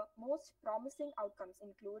showed the most promising outcomes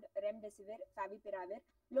include remdesivir, favipiravir,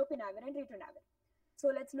 lopinavir, and ritonavir. So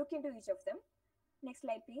let's look into each of them. Next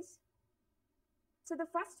slide, please. So the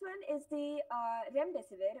first one is the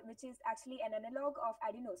remdesivir, which is actually an analog of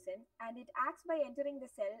adenosine, and it acts by entering the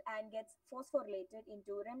cell and gets phosphorylated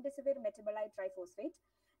into remdesivir metabolite triphosphate,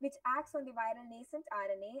 which acts on the viral nascent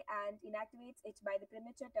RNA and inactivates it by the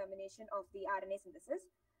premature termination of the RNA synthesis.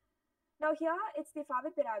 Now here it's the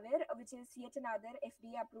favipiravir, which is yet another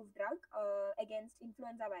FDA-approved drug against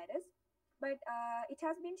influenza virus. But it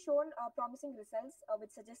has been shown promising results which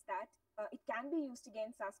suggest that it can be used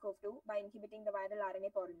against SARS-CoV-2 by inhibiting the viral RNA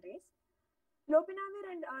polymerase. Lopinavir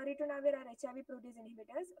and ritonavir are HIV protease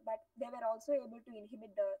inhibitors, but they were also able to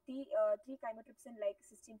inhibit the 3-chymotrypsin-like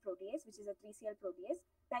cysteine protease, which is a 3CL protease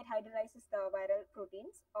that hydrolyzes the viral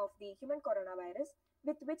proteins of the human coronavirus,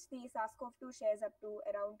 with which the SARS-CoV-2 shares up to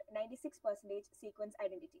around 96% sequence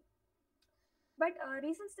identity. But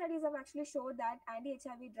recent studies have actually showed that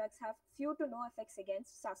anti-HIV drugs have few to no effects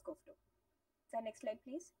against SARS-CoV-2. So next slide,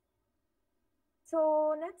 please.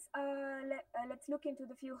 So let's look into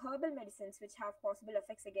the few herbal medicines which have possible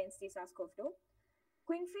effects against the SARS-CoV-2.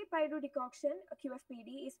 Quinfree decoction,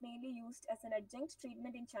 QFPD, is mainly used as an adjunct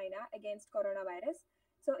treatment in China against coronavirus.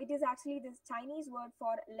 So it is actually this Chinese word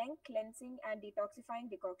for lung cleansing and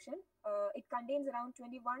detoxifying decoction. It contains around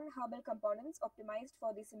 21 herbal components optimized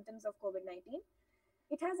for the symptoms of COVID-19.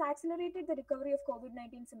 It has accelerated the recovery of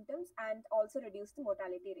COVID-19 symptoms and also reduced the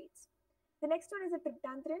mortality rates. The next one is a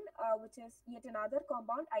tryptanthrine, which is yet another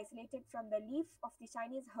compound isolated from the leaf of the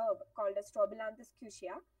Chinese herb called as Strobilanthes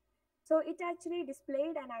cucia. So it actually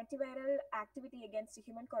displayed an antiviral activity against the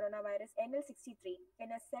human coronavirus NL63 in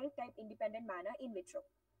a cell-type independent manner in vitro.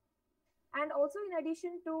 And also in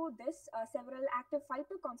addition to this, several active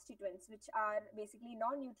phytoconstituents, which are basically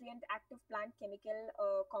non-nutrient active plant chemical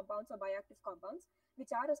compounds or bioactive compounds, which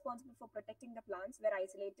are responsible for protecting the plants, were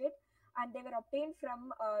isolated, and they were obtained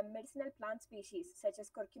from medicinal plant species such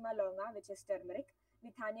as Curcuma longa, which is turmeric,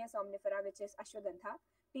 Withania somnifera, which is ashwagandha,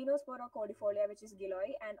 Tinospora cordifolia, which is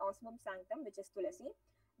giloy, and Osmum sanctum, which is tulasi.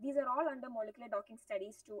 These are all under molecular docking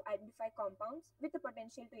studies to identify compounds with the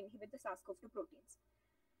potential to inhibit the SARS-CoV-2 proteins.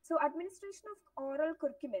 So administration of oral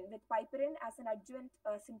curcumin with piperine as an adjuvant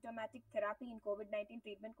symptomatic therapy in COVID-19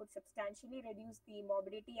 treatment could substantially reduce the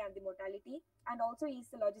morbidity and the mortality, and also ease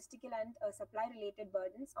the logistical and supply-related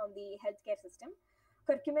burdens on the healthcare system.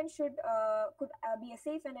 Curcumin could be a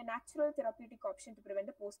safe and a natural therapeutic option to prevent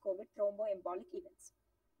the post-COVID thromboembolic events.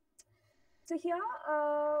 So here,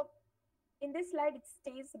 in this slide, it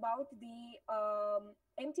states about the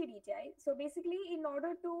MTDTI. So basically, in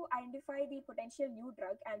order to identify the potential new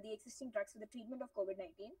drug and the existing drugs for the treatment of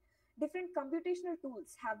COVID-19, different computational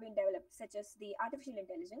tools have been developed, such as the artificial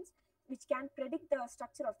intelligence, which can predict the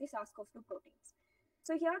structure of the SARS-CoV-2 proteins.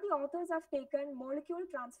 So here the authors have taken molecule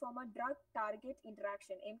transformer drug target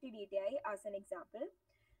interaction, MTDTI, as an example.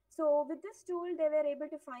 So with this tool, they were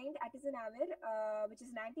able to find atazanavir, which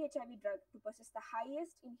is an anti-HIV drug, to possess the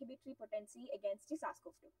highest inhibitory potency against the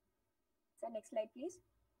SARS-CoV-2. So next slide, please.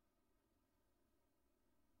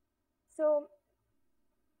 So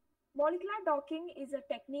molecular docking is a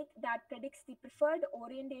technique that predicts the preferred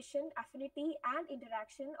orientation, affinity, and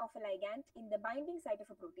interaction of a ligand in the binding site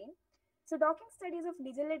of a protein. So docking studies of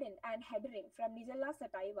nizolidine and heparin from Nigella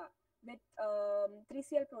sativa with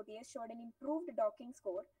 3CL protease showed an improved docking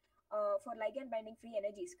score for ligand binding free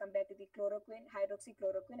energies compared to the chloroquine,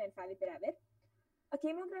 hydroxychloroquine, and favipiravir. A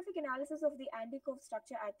chemographic analysis of the anti-CoV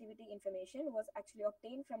structure activity information was actually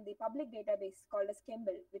obtained from the public database called as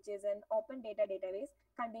Kimball, which is an open data database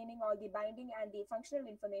containing all the binding and the functional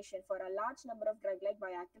information for a large number of drug-like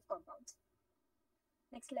bioactive compounds.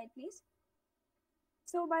 Next slide, please.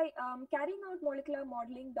 So by carrying out molecular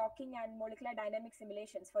modeling, docking, and molecular dynamic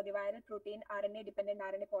simulations for the viral protein RNA-dependent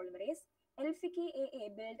RNA polymerase, Elfiki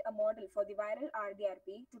AA built a model for the viral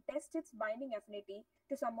RDRP to test its binding affinity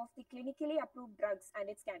to some of the clinically approved drugs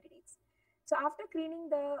and its candidates. So after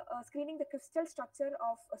screening the crystal structure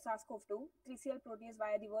of SARS-CoV-2, 3CL protease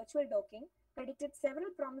via the virtual docking predicted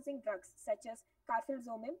several promising drugs such as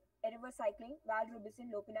carfilzomib, eravacycline,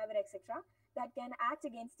 valrubicin, lopinavir, etc. that can act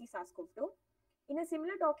against the SARS-CoV-2. In a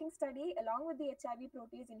similar docking study, along with the HIV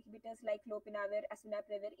protease inhibitors like lopinavir,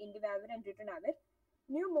 isoniazid, indivavir, and ritonavir,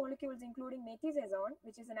 new molecules including metizazone,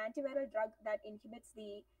 which is an antiviral drug that inhibits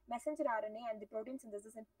the messenger RNA and the protein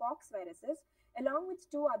synthesis in pox viruses, along with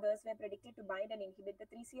two others, were predicted to bind and inhibit the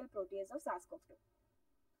 3CL protease of SARS-CoV-2.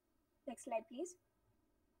 Next slide, please.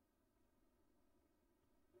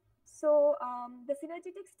 So the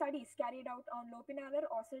synergetic studies carried out on lopinavir,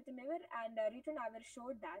 oseltamivir, and ritonavir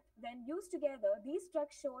showed that when used together, these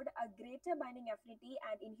drugs showed a greater binding affinity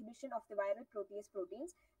and inhibition of the viral protease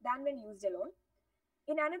proteins than when used alone.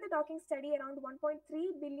 In another docking study, around 1.3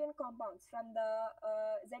 billion compounds from the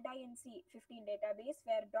ZINC15 database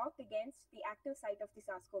were docked against the active site of the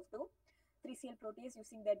SARS-CoV-2 3CL protease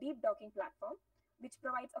using the deep docking platform, which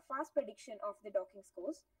provides a fast prediction of the docking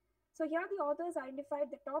scores. So here the authors identified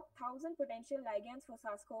the top 1,000 potential ligands for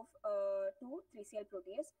SARS-CoV-2 3CL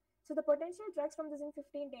protease. So the potential drugs from the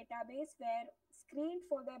ZINC15 database were screened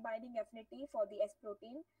for their binding affinity for the S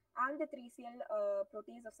protein and the 3CL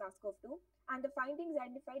protease of SARS-CoV-2, and the findings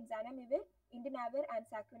identified zanamivir, indinavir, and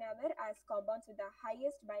saquinavir as compounds with the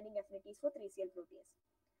highest binding affinities for 3CL protease.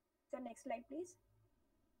 So next slide, please.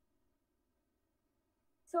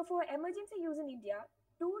 So for emergency use in India,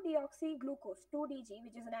 2-deoxyglucose, 2-DG,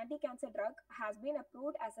 which is an anti-cancer drug, has been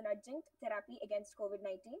approved as an adjunct therapy against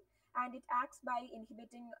COVID-19, and it acts by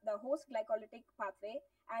inhibiting the host glycolytic pathway,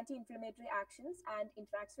 anti-inflammatory actions, and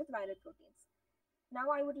interacts with viral proteins.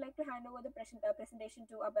 Now I would like to hand over the presentation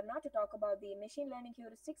to Aparna to talk about the machine learning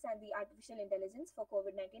heuristics and the artificial intelligence for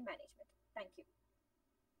COVID-19 management. Thank you.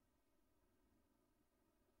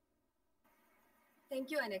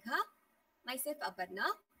 Thank you, Anagha. Myself, Aparna.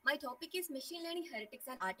 My topic is machine learning heuristics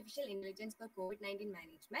and artificial intelligence for COVID-19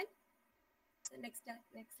 management. So next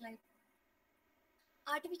slide.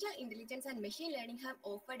 Artificial intelligence and machine learning have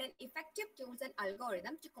offered an effective tools and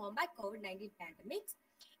algorithm to combat COVID-19 pandemics.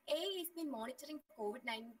 AI has been monitoring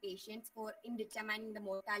COVID-19 patients in determining the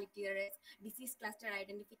mortality risk, disease cluster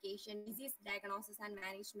identification, disease diagnosis and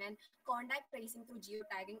management, contact tracing through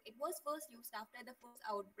geotagging. It was first used after the first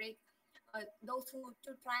outbreak,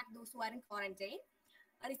 to track those who are in quarantine.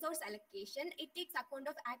 Resource allocation, it takes account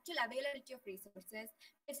of actual availability of resources,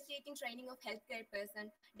 facilitating training of healthcare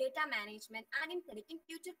personnel, data management, and in predicting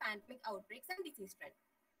future pandemic outbreaks and disease spread.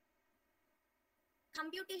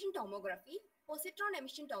 Computation tomography, positron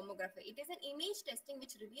emission tomography. It is an image testing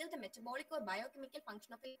which reveals the metabolic or biochemical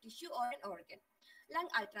function of a tissue or an organ. Lung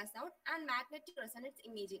ultrasound and magnetic resonance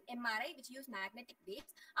imaging, MRI, which use magnetic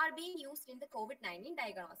waves, are being used in the COVID-19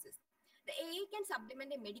 diagnosis. The AI can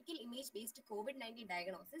supplement a medical image-based COVID-19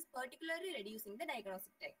 diagnosis, particularly reducing the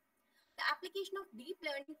diagnostic time. The application of deep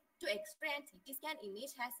learning to X-ray and CT scan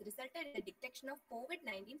image has resulted in the detection of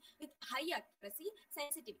COVID-19 with high accuracy,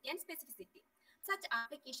 sensitivity, and specificity. Such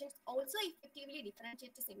applications also effectively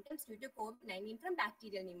differentiate the symptoms due to COVID-19 from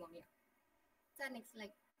bacterial pneumonia. So next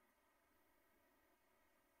slide.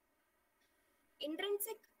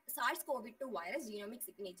 Intrinsic SARS-CoV-2 virus genomic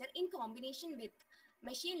signature in combination with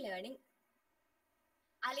machine learning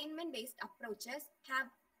alignment-based approaches have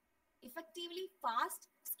effectively fast,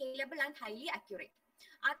 scalable, and highly accurate.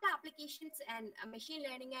 Other applications and machine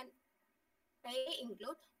learning and AI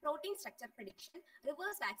include protein structure prediction,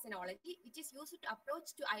 reverse vaccinology, which is used to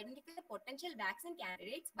approach to identify the potential vaccine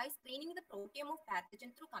candidates by screening the proteome of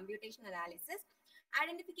pathogen through computational analysis,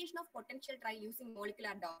 identification of potential trial using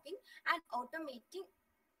molecular docking, and automating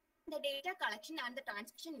the data collection and the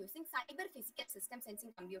transmission using cyber physical system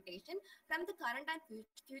sensing computation from the current and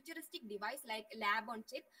futuristic device like lab on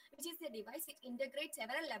chip, which is a device which integrates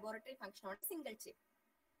several laboratory functions on a single chip.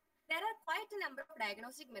 There are quite a number of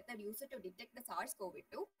diagnostic methods used to detect the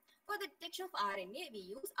SARS-CoV-2. For the detection of RNA,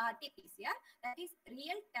 we use RT-PCR, that is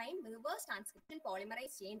real-time reverse transcription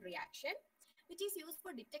polymerase chain reaction, which is used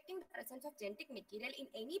for detecting the presence of genetic material in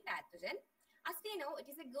any pathogen. As we know, it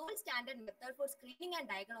is a gold standard method for screening and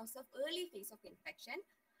diagnosis of early phase of infection,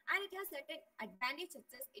 and it has certain advantages.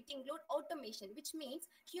 It includes automation, which means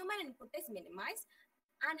human input is minimized,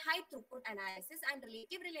 and high throughput analysis and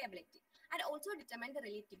relative reliability, and also determine the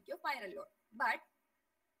relativity of viral load. But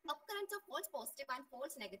occurrence of false positive and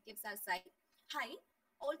false negatives are high.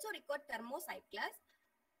 Also record thermocyclers,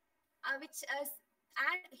 which is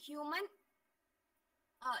and human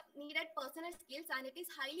needed personal skills, and it is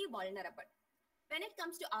highly vulnerable. When it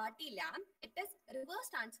comes to RT-LAMP, it is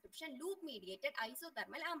reverse transcription loop-mediated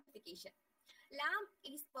isothermal amplification. LAMP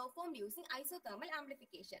is performed using isothermal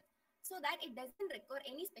amplification so that it doesn't require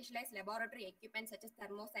any specialized laboratory equipment such as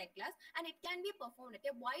thermocyclers, and it can be performed at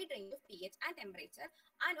a wide range of pH and temperature,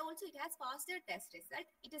 and also it has faster test result.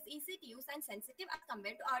 It is easy to use and sensitive as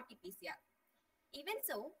compared to RT-PCR. Even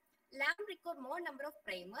so, LAM record more number of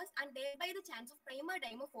primers and thereby the chance of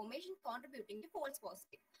primer-dimer formation contributing to false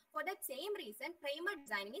positive. For that same reason, primer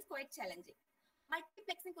designing is quite challenging.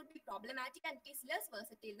 Multiplexing could be problematic and it is less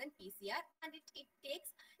versatile than PCR and it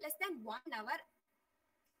takes less than 1 hour.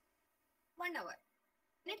 When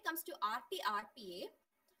it comes to RT-RPA,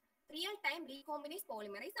 real-time recombinase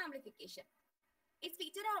polymerase amplification. Its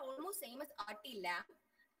features are almost same as RT-LAM,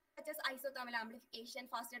 such as isothermal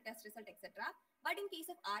amplification, faster test result, etc. But in case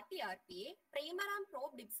of RT-RPA, primer and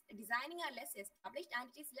probe designing are less established and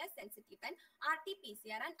it is less sensitive than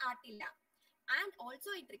RT-PCR and RT-LAM. And also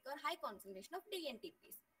it requires high concentration of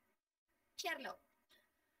DNTPs. Sherlock.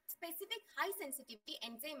 Specific high sensitivity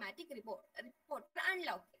enzymatic reporter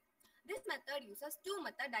unlocking. This method uses two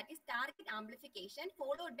methods, that is target amplification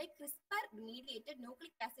followed by CRISPR-mediated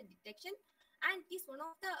nucleic acid detection, and it is one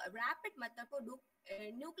of the rapid method for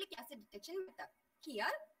nucleic acid detection method. Here,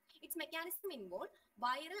 its mechanism involves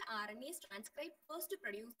viral RNA is transcribed first to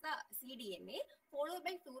produce the cDNA, followed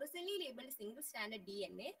by fluorescently labeled single-stranded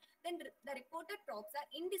DNA. Then the reported probes are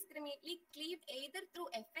indiscriminately cleaved either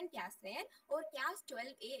through FN-Cas9 or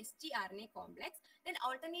Cas12a sgRNA complex. Then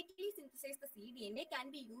alternatively synthesized the cDNA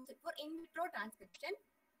can be used for in vitro transcription,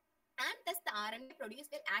 and thus the RNA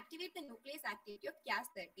produced will activate the nuclease activity of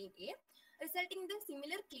Cas13a, resulting in the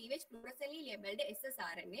similar cleavage fluorescently labeled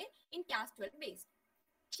ssRNA in Cas12 base.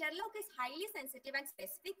 Sherlock is highly sensitive and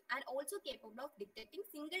specific and also capable of detecting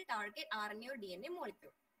single target RNA or DNA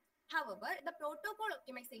molecule. However, the protocol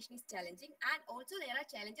optimization is challenging and also there are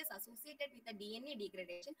challenges associated with the DNA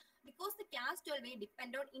degradation because the Cas12a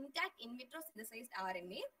depend on intact in vitro synthesized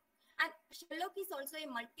RNA, and Sherlock is also a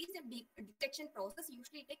multi-step detection process,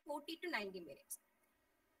 usually take 40 to 90 minutes.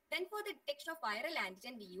 Then for the detection of viral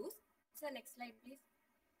antigen we use, so next slide please.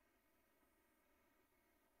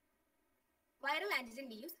 Viral antigen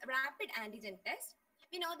we use rapid antigen test.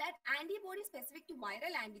 We know that antibodies specific to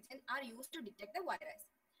viral antigen are used to detect the virus.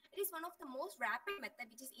 It is one of the most rapid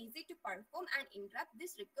method which is easy to perform and interrupt.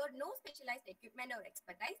 This requires no specialized equipment or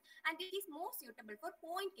expertise and it is more suitable for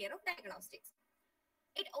point care of diagnostics.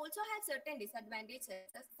 It also has certain disadvantages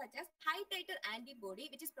such as high titer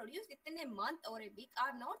antibody which is produced within a month or a week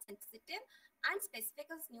are not sensitive and specific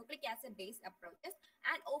as nucleic acid based approaches,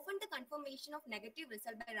 and often the confirmation of negative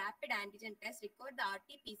result by rapid antigen test require the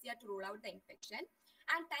RT-PCR to rule out the infection,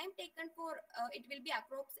 and time taken for it will be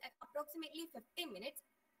approximately 50 minutes.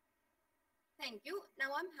 Thank you.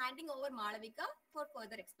 Now I'm handing over Malavika for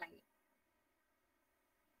further explaining.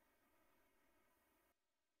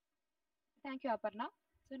 Thank you, Aparna.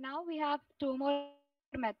 So now we have two more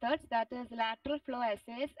methods, that is lateral flow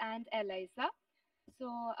assays and ELISA. So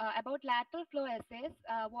about lateral flow assays,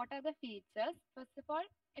 what are the features? First of all,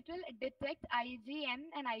 it will detect IgM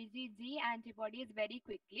and IgG antibodies very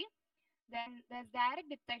quickly. Then there's direct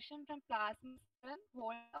detection from plasma serum,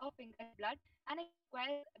 whole or fingered blood, and it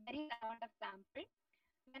requires very amount of sample.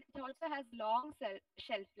 Then it also has long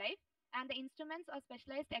shelf life, and the instruments or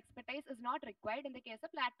specialized expertise is not required in the case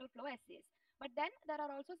of lateral flow assays. But then there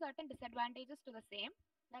are also certain disadvantages to the same.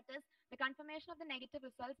 That is, the confirmation of the negative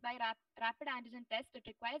results by rapid antigen test, it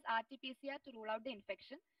requires RT-PCR to rule out the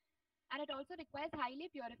infection. And it also requires highly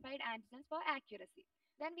purified antigens for accuracy.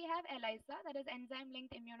 Then we have ELISA, that is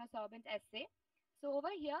enzyme-linked immunosorbent assay. So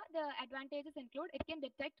over here, the advantages include it can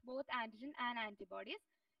detect both antigen and antibodies.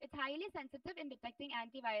 It's highly sensitive in detecting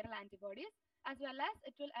antiviral antibodies, as well as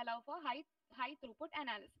it will allow for high throughput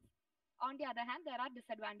analysis. On the other hand, there are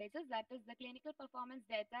disadvantages, that is the clinical performance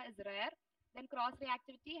data is rare. Then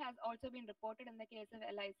cross-reactivity has also been reported in the case of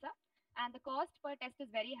ELISA, and the cost per test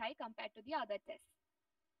is very high compared to the other tests.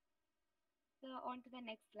 So on to the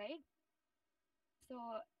next slide. So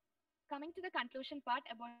coming to the conclusion part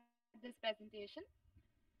about this presentation,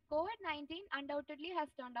 COVID-19 undoubtedly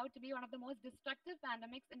has turned out to be one of the most destructive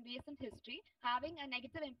pandemics in recent history, having a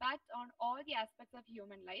negative impact on all the aspects of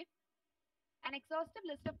human life. An exhaustive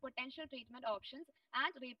list of potential treatment options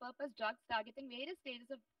and repurposed drugs targeting various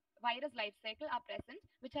stages of virus life cycle are present,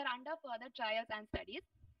 which are under further trials and studies.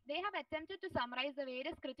 They have attempted to summarize the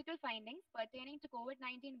various critical findings pertaining to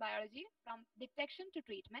COVID-19 biology from detection to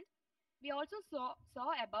treatment. We also saw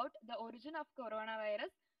about the origin of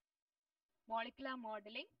coronavirus, molecular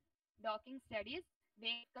modeling, docking studies,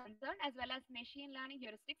 weight concern, as well as machine learning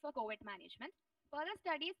heuristics for COVID management. Further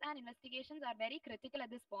studies and investigations are very critical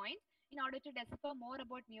at this point in order to decipher more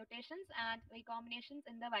about mutations and recombinations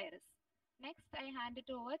in the virus. Next, I hand it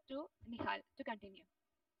over to Nihal to continue.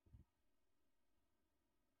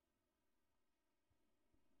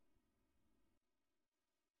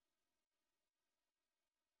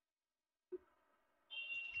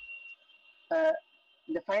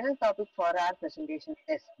 The final topic for our presentation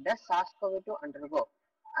is, does SARS-CoV-2 undergo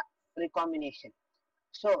recombination?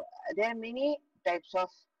 So there are many types of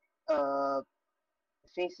uh,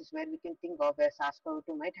 phases where we can think of where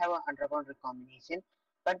SARS-CoV-2 might have undergone recombination,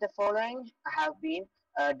 but the following have been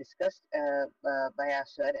discussed by our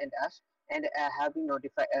sir and us, and have been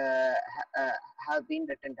notified, have been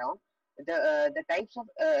written down. The types of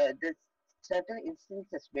the certain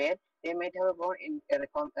instances where they might have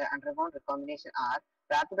undergone recombination are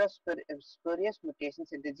rapid or spurious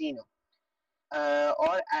mutations in the genome.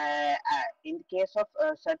 Or in the case of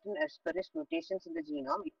certain spurious mutations in the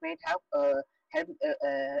genome, it might have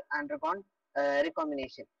undergone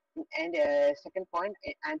recombination. And second point,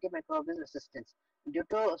 antimicrobial resistance. Due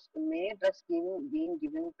to many drugs being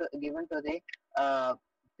given to the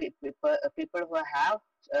people who have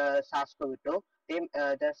SARS-CoV-2,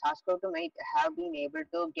 the SARS-CoV-2 might have been able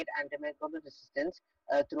to get antimicrobial resistance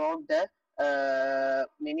throughout the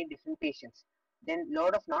many different patients. Then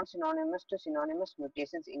load of non-synonymous to synonymous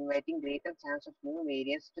mutations, inviting greater chance of new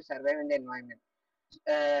variants to survive in the environment.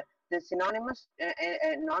 The synonymous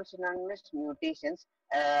non-synonymous mutations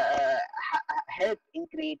help in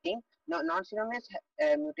creating non-synonymous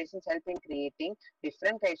mutations help in creating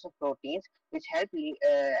different types of proteins, which help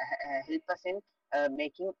us in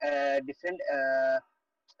making different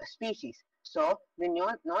species. So the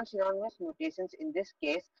non-synonymous mutations in this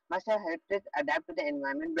case must have helped it adapt to the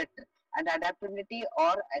environment better. And adaptability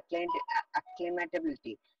or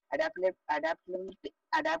acclimatability,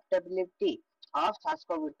 adaptability of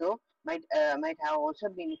SARS-CoV-2 might have also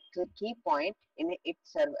been a key point in its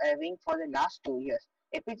surviving for the last 2 years.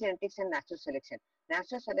 Epigenetics and natural selection.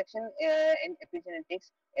 Natural selection and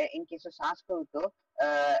epigenetics in case of SARS-CoV-2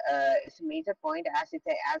 is a major point, as it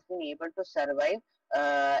has been able to survive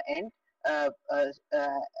and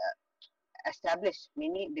establish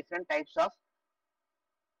many different types of,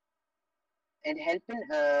 and help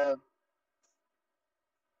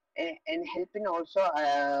in also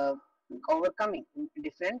overcoming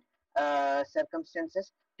different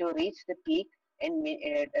circumstances to reach the peak and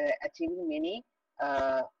achieving many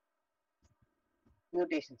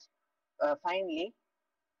mutations. Finally,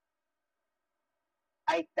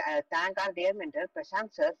 I thank our dear mentor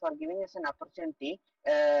Prashant sir for giving us an opportunity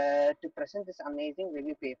to present this amazing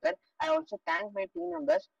review paper. I also thank my team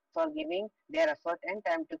members for giving their effort and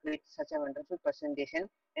time to create such a wonderful presentation.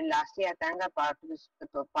 And lastly, I thank our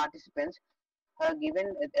participants who have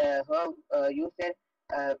used their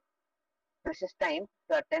precious time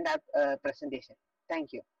to attend our presentation.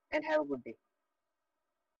 Thank you and have a good day.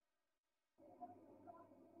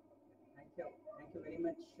 Thank you very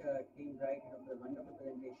much, Team BRITE, for the wonderful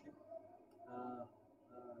presentation.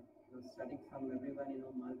 Starting from everyone,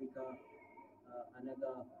 Malvika,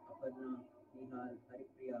 Anaga, Aparna, Nihal,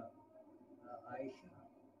 Haripriya, Aisha,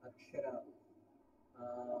 Akshara,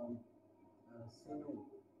 Sunu,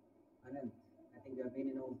 Anand. I think they have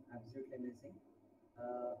been, absolutely amazing.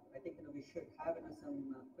 I think we should have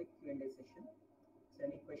some quick Q&A session. So,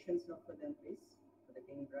 any questions now for them, please, for the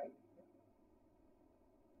Team BRITE?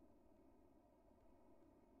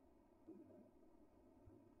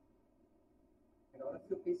 And all of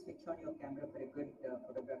you, please switch on your camera for a good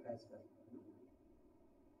photograph as well.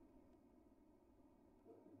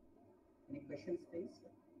 Any questions, please?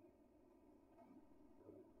 Yeah.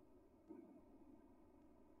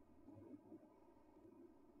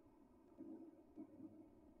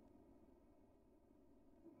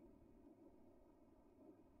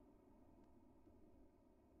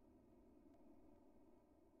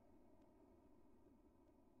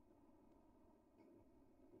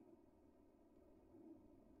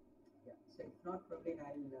 So if not, probably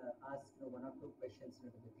I'll ask one or two questions to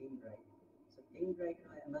the Team BRITE. So Team BRITE,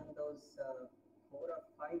 among those 4 or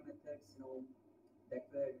 5 methods, that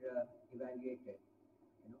were evaluated,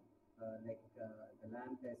 like the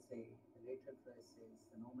LAMP assay, the lateral flow assays,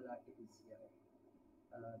 the normal RT-PCR,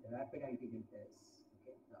 the rapid antigen test,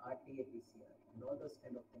 okay, the RTA-PCR, and all those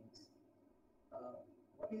kind of things.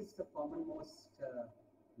 What is the commonmost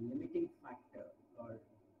limiting factor, or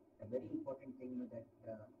a very important thing that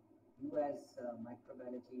you as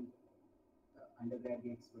microbiology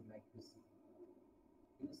undergraduates would like to see?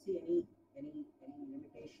 Do you see any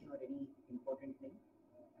limitation or any important thing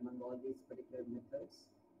among all these particular methods,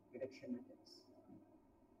 detection methods?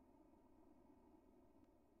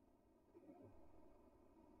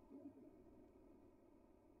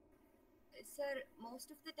 Sir,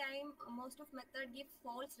 most of the time, most of method give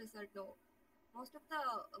false result. No, most of the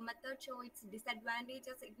method show its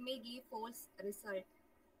disadvantages. It may give false result.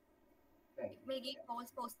 Right. It may give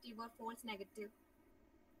false positive or false negative.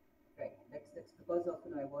 Right. That's because of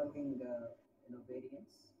evolving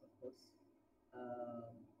variants, of course.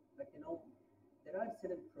 But there are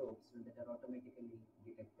certain probes that are automatically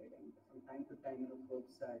detected, and from time to time,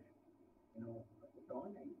 probes are put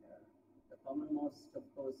on, and the commonmost, of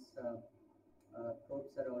course,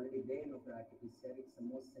 probes are already there for RT-PCR. It's the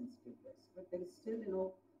most sensitive test, but there is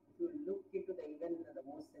still, if you look into the even the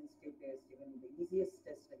most sensitive test, even the easiest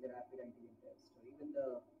test like the rapid antigen test, or even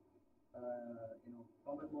the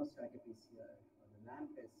commonmost RT-PCR or the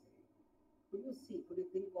LAMP assay, could you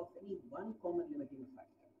think of any one common limiting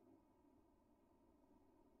factor?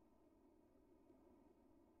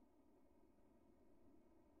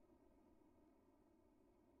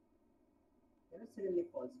 There are certainly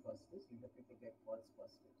false positives. You definitely get false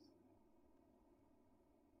positives.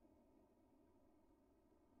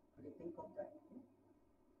 Could you think of that?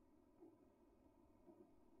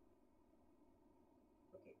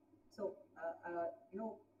 Okay. So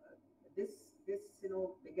this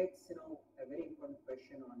begets a very important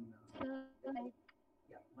question on.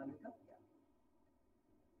 Yeah, Amrita.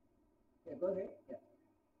 Yeah, go ahead. Yeah.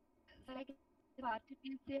 So like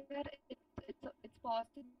RT-PCR, it's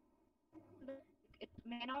possible that it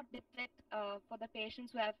may not detect for the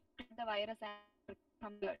patients who have cleared the virus and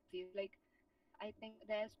from the disease. Like I think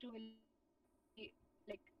theirs too will be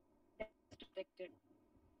like detected.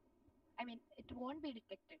 I mean, it won't be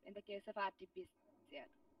detected in the case of RT-PCR.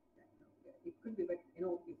 It could be, but if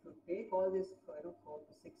you take all this 4 to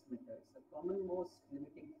 6 methods, the common most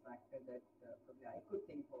limiting factor that probably I could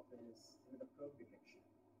think of is the probe detection.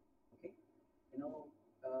 Okay,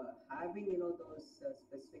 having those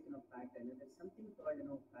specific pattern, there's something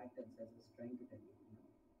called patterns, as I was trying to tell you.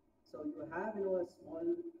 So you have a small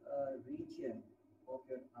region of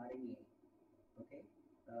your RNA, okay,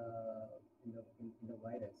 in the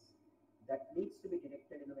virus that needs to be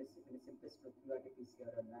detected in a simplest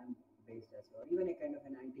qRT-PCR or LAMP based as well, or even a kind of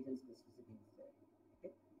an antigen specificity is there.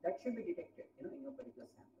 Okay, that should be detected in your particular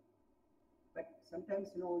sample. But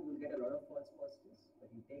sometimes you'll get a lot of false positives. But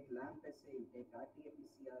you take LAMP assay, you take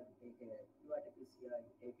RT-PCR, you take a qRT-PCR,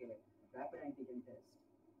 you take a rapid antigen test,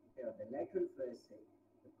 okay, or the lateral flow assay.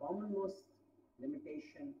 The commonmost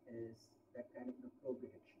limitation is that kind of probe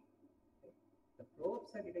detection. Okay, the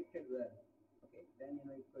probes are detected well. Okay, then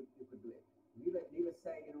you could do it. Leave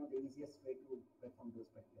aside the easiest way to perform those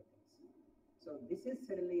particular things. So this is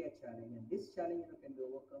certainly a challenge, and this challenge can be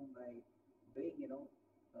overcome by doing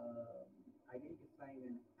identifying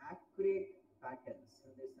an accurate patterns.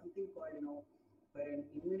 So there's something called for an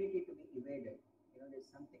immunity to be evaded. There's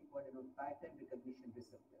something called pattern recognition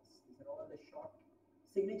receptors. These are all the short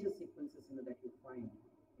signature sequences that you find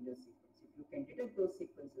in your sequence. If you can detect those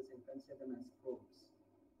sequences and consider them as probes,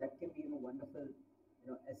 that can be wonderful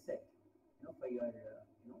asset for your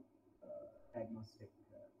diagnostic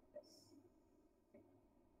tests. Okay.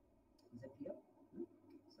 Is that clear?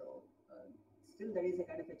 So still there is a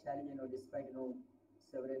kind of a challenge, despite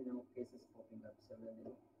several cases popping up, several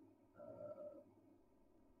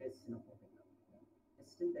tests popping up.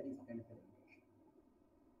 Still there is a kind of a limitation.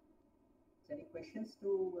 So any questions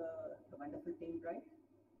to the wonderful team, right?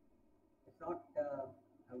 If not,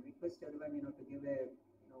 I would request everyone to give a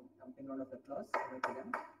something round of applause to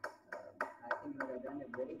them. I think they've done a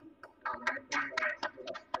very wonderful job.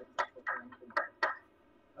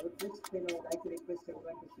 I would just like to request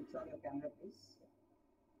everyone to switch on your camera, please.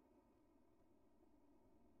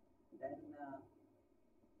 Then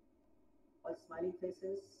all smiling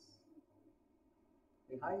faces.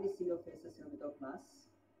 We hardly see your faces without masks.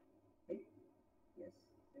 Okay? Yes.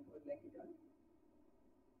 Then who would like to join?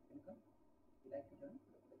 Can you come? Would you like to join?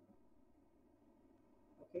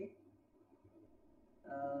 Okay.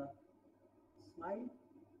 Smile.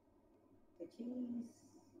 The cheese.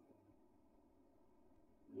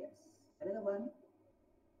 Yes. Another one.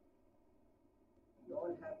 You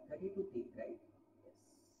all have 32 teeth, right? Yes.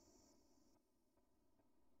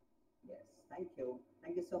 Yes. Thank you.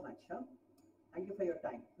 Thank you so much. Thank you for your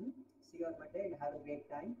time. See you on Monday and have a great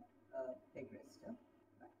time. Take rest. Bye.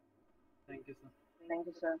 Thank you, sir. Thank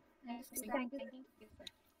you, sir. Thank you, sir.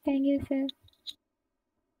 Thank you, sir.